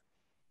تحبه،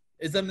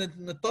 اذا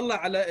بنطلع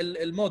على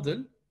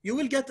الموديل you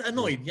will get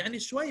annoyed، يعني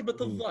شوي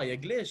بتتضايق.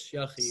 ليش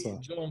يا اخي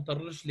جو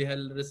مطرش لي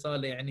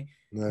هالرساله؟ يعني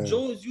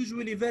جو is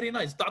usually very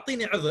nice،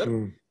 تعطيني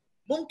عذر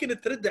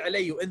ممكن ترد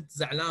علي وانت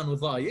زعلان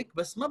وضايق،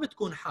 بس ما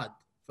بتكون حاد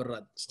في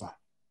الرد.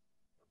 صح.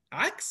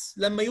 عكس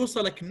لما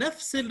يوصلك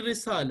نفس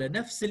الرساله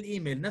نفس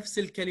الايميل نفس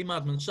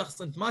الكلمات من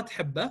شخص انت ما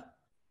تحبه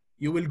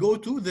you will go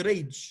to the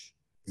rage.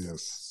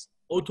 Yes.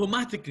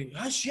 اوتوماتيكلي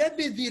هش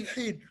يبي ذي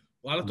الحين،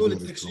 وعلى طول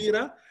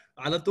التكشيره،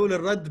 على طول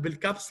الرد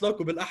بالكابس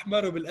لوك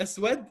وبالاحمر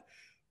وبالاسود،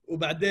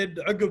 وبعدين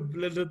عقب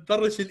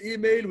نطرش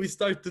الايميل we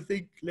start to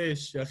think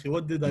ليش يا اخي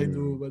what did I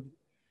do.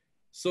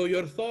 So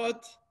your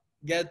thought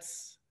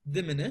gets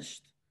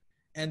diminished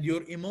and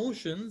your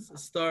emotions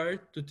start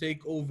to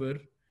take over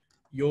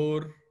your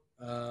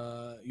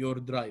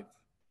drive.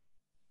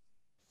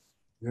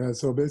 Yeah,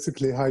 so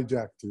basically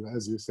hijacked you,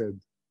 as you said.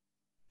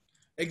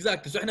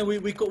 Exactly. So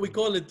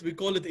we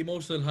call it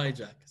emotional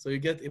hijack. So you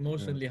get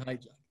emotionally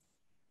hijacked.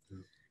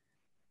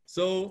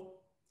 So,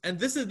 and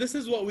this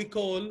is what we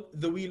call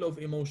the wheel of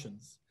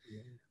emotions.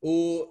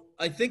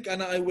 I think, and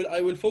I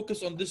will focus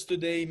on this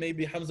today.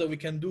 Maybe Hamza, we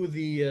can do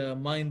the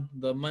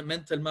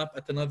mental map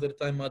at another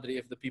time, Madri,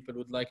 if the people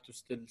would like to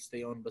still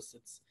stay on. But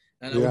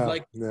I would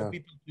like for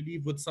people to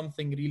leave with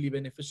something really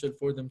beneficial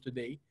for them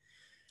today.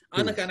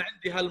 أنا كان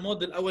عندي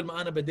هالموديل أول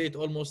ما أنا بديت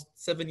almost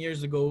 7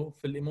 years ago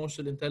في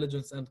emotional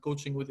intelligence and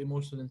coaching with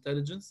emotional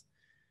intelligence.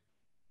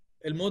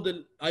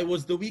 الموديل I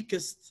was the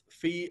weakest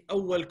في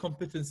أول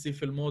competency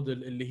في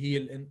الموديل اللي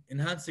هي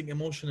enhancing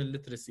emotional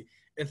literacy.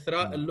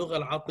 إثراء اللغة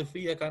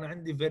العاطفية كان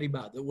عندي very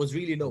bad. It was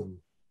really low.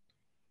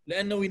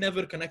 لأنه we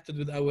never connected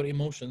with our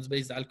emotions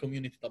based على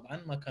الcommunity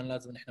طبعاً، ما كان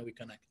لازم نحن we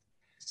connect.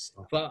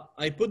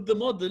 I put the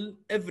model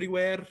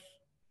everywhere.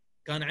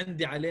 كان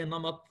عندي عليه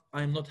نمط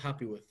I'm not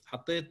happy with.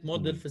 حطيت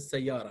موديل في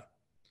السيارة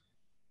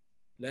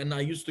لأن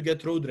I used to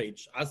get road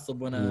rage.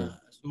 عصب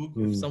وأنا أسوق.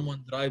 If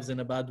someone drives in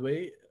a bad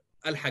way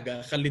ألحق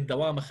أخلي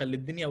الدوام أخلي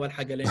الدنيا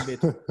وألحق لين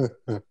بيته.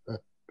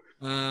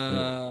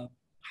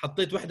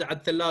 حطيت وحدة على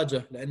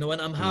الثلاجة لأنه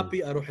وأنا I'm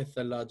happy أروح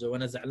الثلاجة،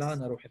 وأنا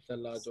زعلان أروح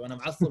الثلاجة، وأنا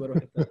معصب أروح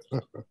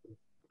الثلاجة.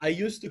 I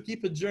used to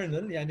keep a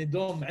journal، يعني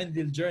دوم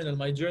عندي الجورنال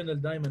my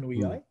journal دائما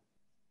وياي.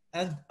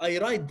 And I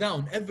write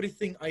down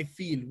everything I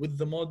feel with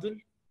the model.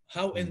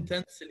 How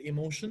intense the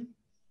emotion,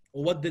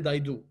 what did I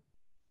do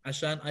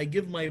عشان I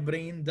give my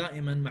brain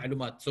دائما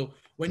معلومات. So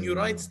when you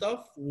write stuff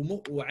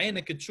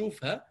وعينك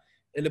تشوفها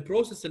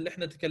البروسيس اللي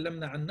احنا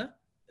تكلمنا عنه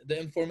the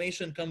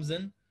information comes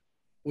in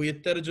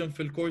ويترجم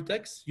في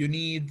الكورتكس. You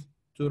need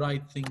to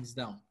write things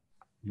down.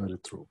 Very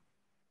true.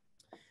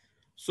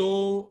 So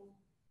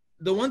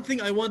the one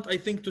thing I want I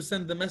think to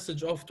send the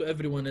message off to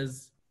everyone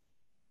is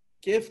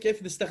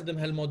كيف نستخدم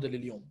هالموديل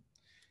اليوم.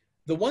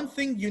 The one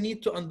thing you need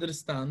to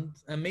understand,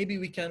 and maybe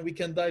we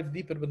can dive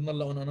deeper with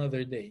Nalla on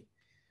another day,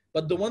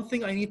 but the one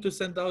thing I need to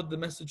send out the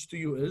message to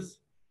you is,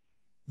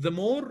 the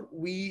more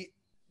we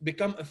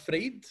become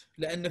afraid,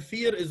 لأن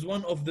fear is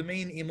one of the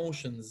main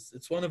emotions.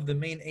 It's one of the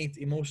main 8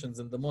 emotions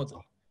in the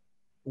model.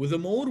 The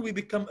more we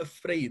become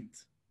afraid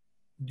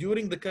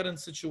during the current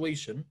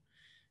situation,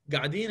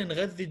 قاعدين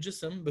نغذي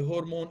الجسم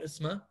بهرمون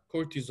اسمه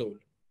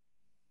كورتيزول.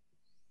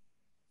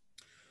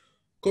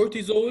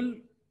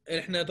 كورتيزول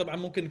احنا طبعا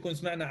ممكن نكون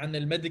سمعنا عن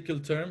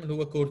الميديكال تيرم اللي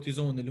هو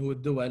كورتيزون، اللي هو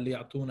الدواء اللي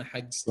يعطونا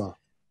حق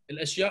صح.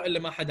 الاشياء اللي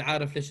ما حد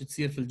عارف ليش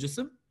تصير في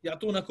الجسم،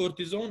 يعطونا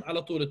كورتيزون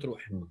على طول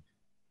تروح.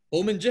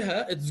 ومن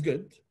جهه اتس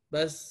جود،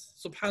 بس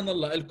سبحان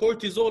الله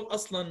الكورتيزول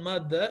اصلا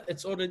ماده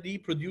اتس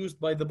اوريدي produced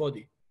by the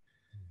body،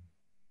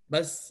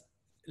 بس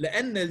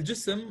لان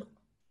الجسم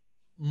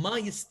ما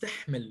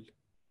يستحمل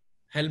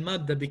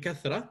هالماده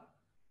بكثره،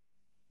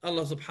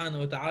 الله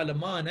سبحانه وتعالى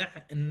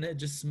مانع ان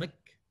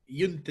جسمك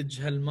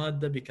ينتج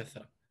هالماده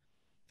بكثره.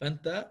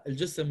 فانت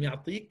الجسم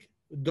يعطيك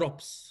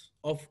دروبس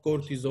اوف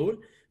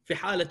كورتيزول في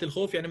حاله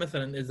الخوف. يعني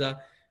مثلا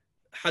اذا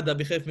حدا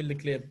بخاف من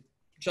الكلاب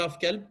شاف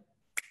كلب،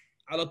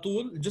 على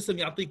طول الجسم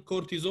يعطيك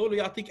كورتيزول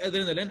ويعطيك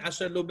ادرينالين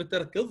عشان لو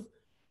بتركض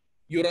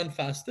يو ران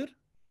فاستر.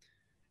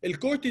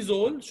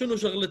 الكورتيزول شنو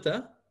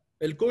شغلته؟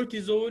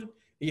 الكورتيزول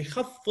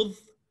يخفض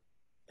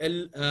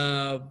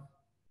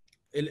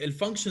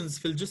الفانكشنز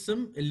في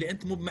الجسم اللي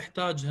انت مو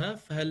محتاجها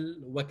في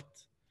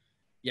هالوقت.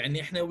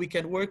 يعني احنا we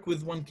can work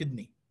with one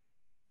kidney.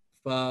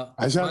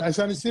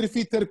 عشان يصير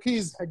في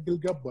تركيز حق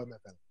القبه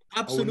مثلا.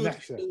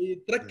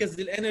 absolutely تركز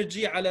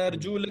الانرجي على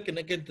رجولك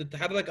انك انت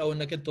تتحرك او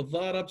انك انت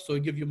تتضارب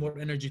so give you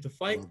more energy to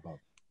fight.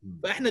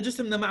 فاحنا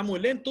جسمنا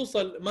معمول لين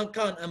توصل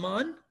مكان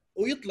امان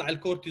ويطلع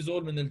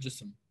الكورتيزول من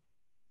الجسم.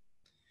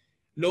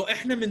 لو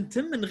احنا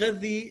منتم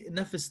نغذي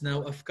نفسنا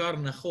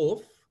وافكارنا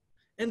خوف،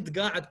 انت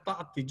قاعد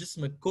تعطي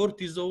جسمك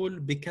كورتيزول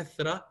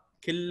بكثره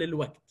كل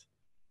الوقت.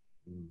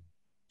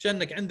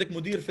 كأنك عندك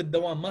مدير في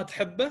الدوام ما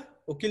تحبه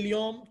وكل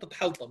يوم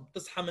تتحلطم،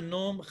 تصحى من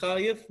النوم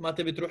خايف ما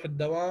تبي تروح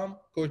الدوام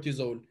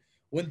كورتيزول،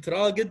 وانت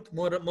راقد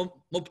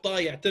مو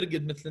بطايع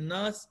ترقد مثل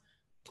الناس،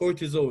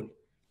 cortisol.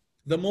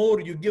 The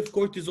more you give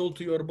cortisol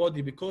to your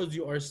body because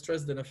you are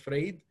stressed and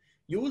afraid,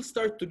 you will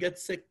start to get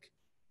sick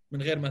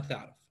من غير ما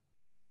تعرف.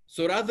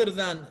 So rather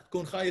than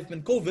تكون خايف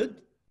من كوفيد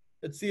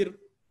تصير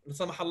لا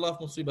سمح الله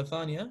في مصيبة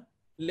ثانية.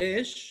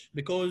 ليش؟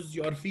 Because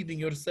you are feeding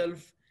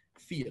yourself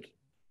fear.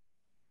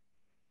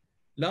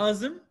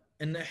 لازم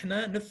ان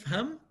احنا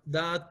نفهم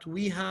that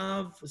we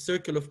have a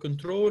circle of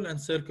control and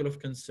circle of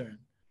concern.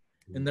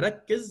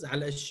 نركز على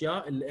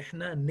الاشياء اللي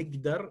احنا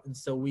نقدر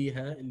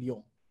نسويها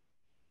اليوم.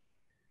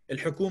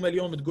 الحكومة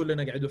اليوم تقول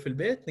لنا قعدوا في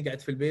البيت، نقعد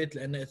في البيت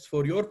لأن it's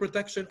for your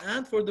protection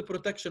and for the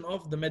protection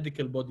of the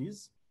medical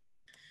bodies.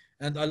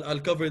 And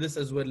I'll cover this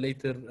as well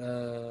later,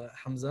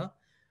 Hamza.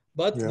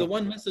 But the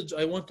one message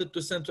I wanted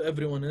to send to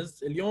everyone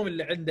is اليوم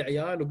اللي عنده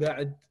عيال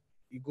وقاعد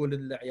يقول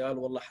للعيال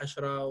والله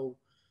حشرة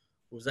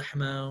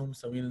وزحمة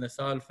ومسوين لنا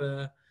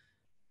سالفة،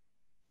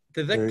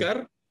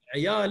 تذكر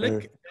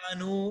عيالك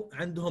كانوا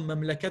عندهم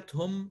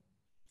مملكتهم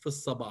في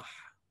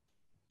الصباح.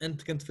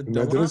 أنت كنت في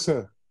الدوام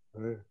المدرسة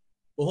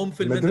وهم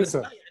في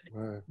المدرسة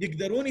يعني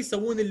يقدرون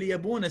يسوون اللي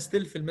يبونه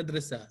ستيل في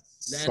المدرسة،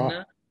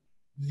 لأن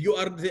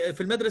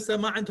في المدرسة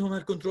ما عندهم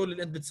هالكنترول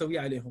اللي أنت بتسويه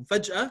عليهم.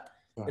 فجأة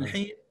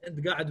الحين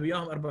أنت قاعد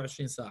وياهم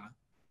 24 ساعة،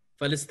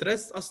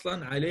 فالسترس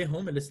أصلاً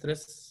عليهم،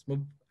 السترس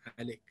مو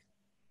عليك.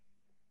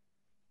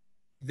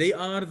 They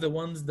are the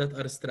ones that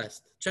are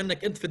stressed.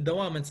 كأنك أنت في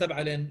الدوام من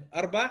 7 لين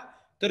 4،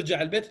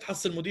 ترجع البيت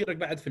تحصل مديرك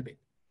بعد في البيت.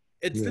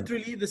 It's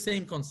literally the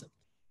same concept.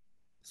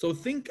 So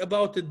think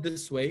about it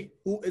this way.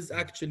 Who is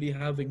actually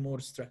having more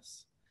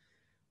stress?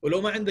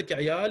 ولو ما عندك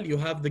عيال, you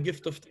have the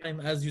gift of time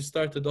as you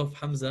started off,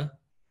 Hamza.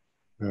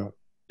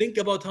 Think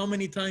about how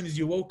many times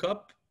you woke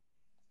up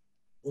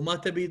وما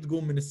تبي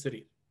تقوم من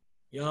السرير.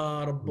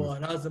 يا رب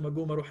لازم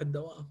أقوم أروح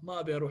الدوام، ما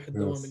أبي أروح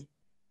الدوام.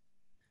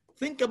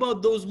 Think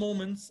about those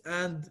moments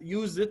and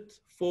use it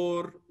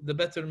for the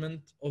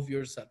betterment of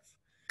yourself.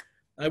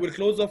 I will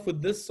close off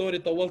with this. Sorry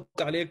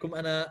طولت عليكم،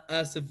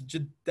 أنا آسف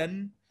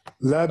جدا.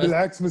 لا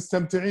بالعكس،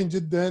 مستمتعين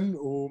جدا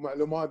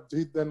ومعلومات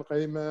جدا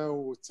قيمة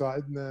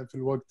وتساعدنا في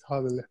الوقت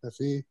هذا اللي احنا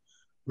فيه.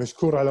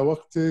 مشكور على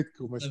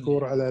وقتك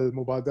ومشكور على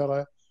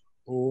المبادرة،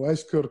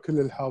 وأشكر كل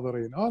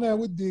الحاضرين. أنا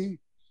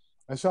ودي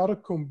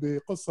أشارككم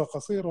بقصة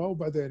قصيرة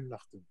وبعدين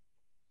نختم.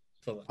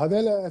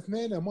 هذول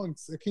 2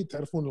 مونكس، أكيد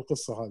تعرفون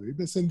القصة هذه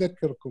بس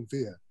نذكركم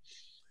فيها.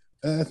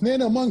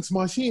 2 مونكس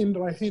ماشيين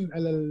رايحين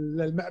على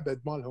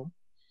المعبد مالهم،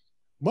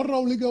 مرة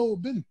ولقوا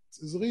بنت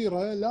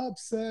صغيرة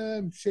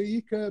لابسة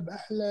مشيكة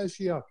بأحلى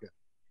شياكة،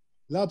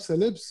 لابسة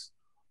لبس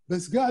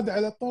بس قاعدة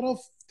على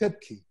الطرف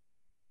تبكي.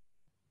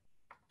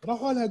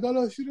 راحوا لها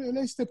قالوا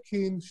ليش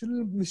تبكين؟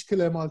 شنو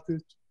المشكلة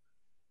مالتك؟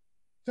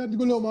 كانت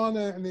تقول لهم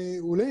أنا يعني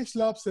وليش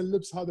لابسة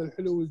اللبس هذا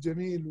الحلو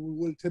والجميل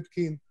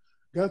وتبكين؟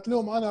 قالت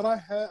لهم أنا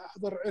رايحة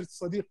أحضر عرس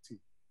صديقتي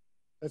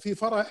في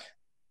فرح،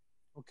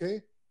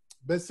 أوكي،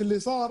 بس اللي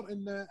صار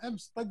إن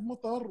أمس طق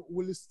مطر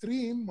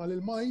والستريم مال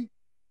الماي،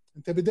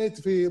 انت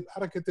بديت في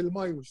حركه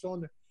الماي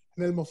وشلون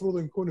احنا المفروض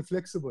نكون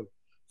فلكسبل،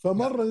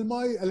 فمر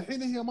الماي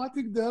الحين هي ما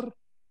تقدر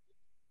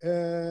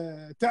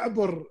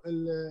تعبر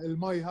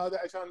الماي هذا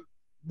عشان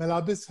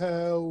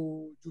ملابسها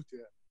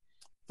وجوتها.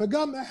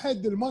 فقام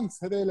احد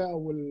المونكس هذيلا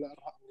او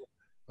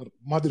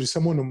ما ادري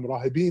يسمونهم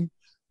راهبين،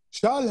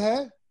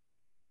 شالها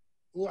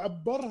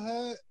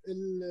وعبرها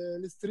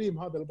الستريم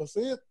هذا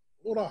البسيط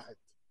وراحت.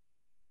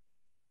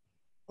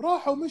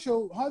 راحوا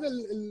مشوا. هذا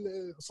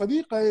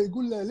الصديقه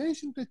يقول له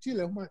ليش انت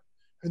تشيلها؟ هم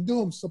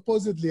عندهم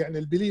سبوزدلي يعني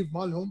البليف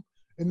مالهم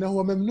انه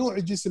هو ممنوع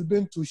يجيس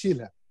البنت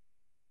ويشيلها.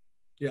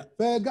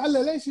 فقال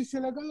له ليش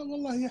يشيلها؟ قال له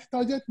والله هي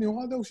احتاجتني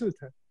وهذا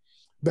وشلتها.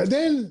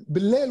 بعدين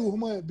بالليل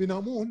وهم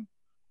بينامون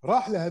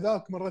راح له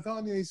هذاك مره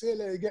ثانيه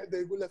يساله، قاعده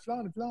يقول له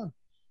فلان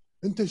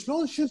انت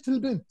شلون شلت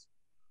البنت؟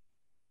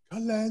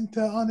 قال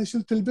له انا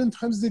شلت البنت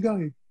 5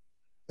 دقائق،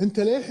 انت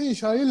للحين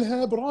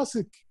شايلها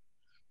براسك.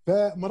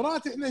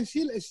 فمرات احنا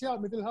نشيل اشياء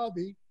مثل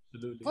هذه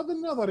بغض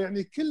النظر،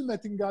 يعني كلمه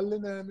تنقال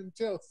لنا من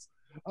شخص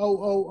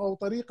او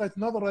طريقه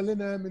نظره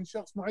لنا من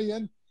شخص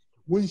معين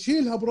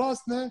ونشيلها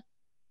براسنا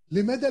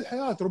لمدى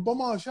الحياه.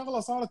 ربما شغله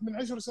صارت من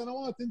 10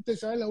 سنوات انت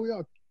شايلها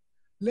وياك،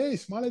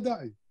 ليش؟ ما له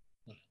داعي.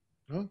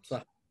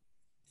 صح.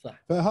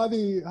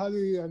 فهذه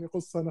يعني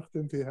قصه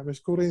نختم فيها.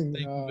 مشكورين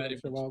يا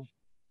شباب.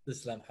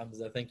 تسلم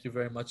حمزة. Thank you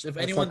very much. If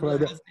anyone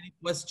has any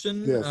question,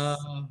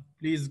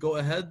 please go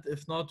ahead.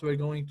 If not,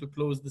 we're going to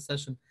close the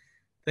session.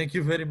 Thank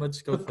you very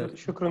much, كوثر.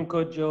 شكرا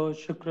كوتش جو،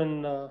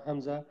 شكرا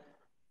حمزة.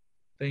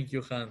 Thank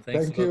you, Khan.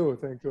 Thank you,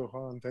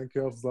 Khan. Thank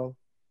you, Afzal.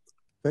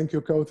 Thank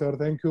you, Kauthar.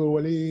 Thank you,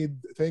 Waleed.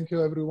 Thank you,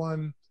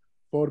 everyone,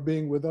 for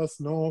being with us.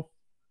 No,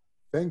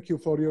 thank you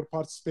for your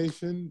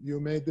participation. You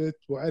made it.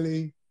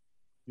 Wali,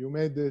 you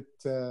made it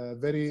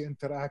very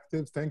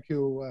interactive. Thank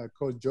you,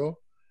 Coach Joe.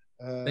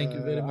 Thank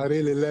you very much. I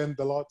really learned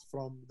a lot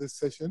from this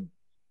session,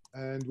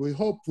 and we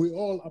hope we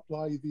all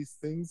apply these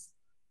things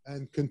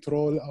and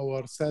control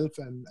ourselves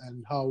and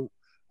how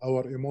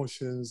our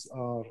emotions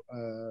are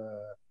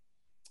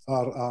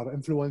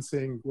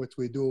influencing what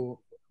we do,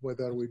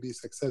 whether we be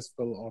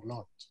successful or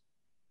not.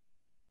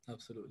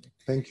 Absolutely.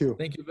 Thank you.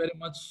 Thank you very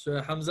much,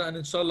 Hamza. And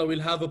inshallah,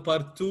 we'll have a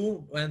part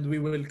 2 and we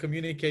will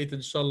communicate,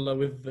 inshallah,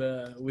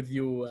 with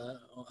you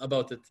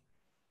about it.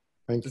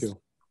 Thank you.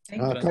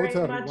 Thank you very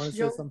Kauthar, much, you want to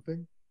Joe. say something?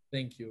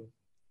 Thank you.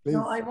 Please.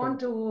 No, I want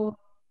to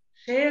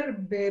share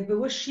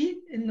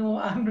بوشي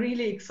إنه I'm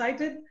really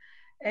excited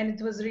and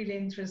it was really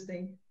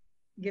interesting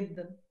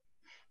جدا.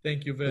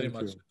 Thank you very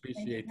much.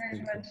 Appreciate it. Thank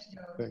you very much,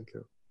 Joe. Thank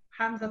you.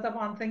 حمزة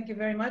طبعا thank you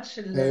very much.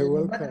 Welcome.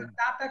 المبادرة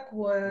بتاعتك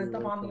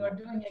وطبعا you are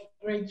doing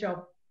a great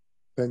job.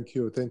 Thank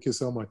you. Thank you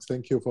so much.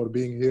 Thank you for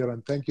being here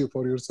and thank you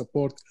for your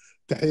support.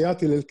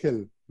 تحياتي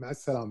للكل. مع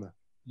السلامة.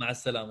 مع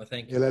السلامة.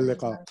 Thank you. إلى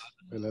اللقاء.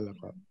 إلى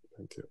اللقاء.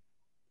 Thank you.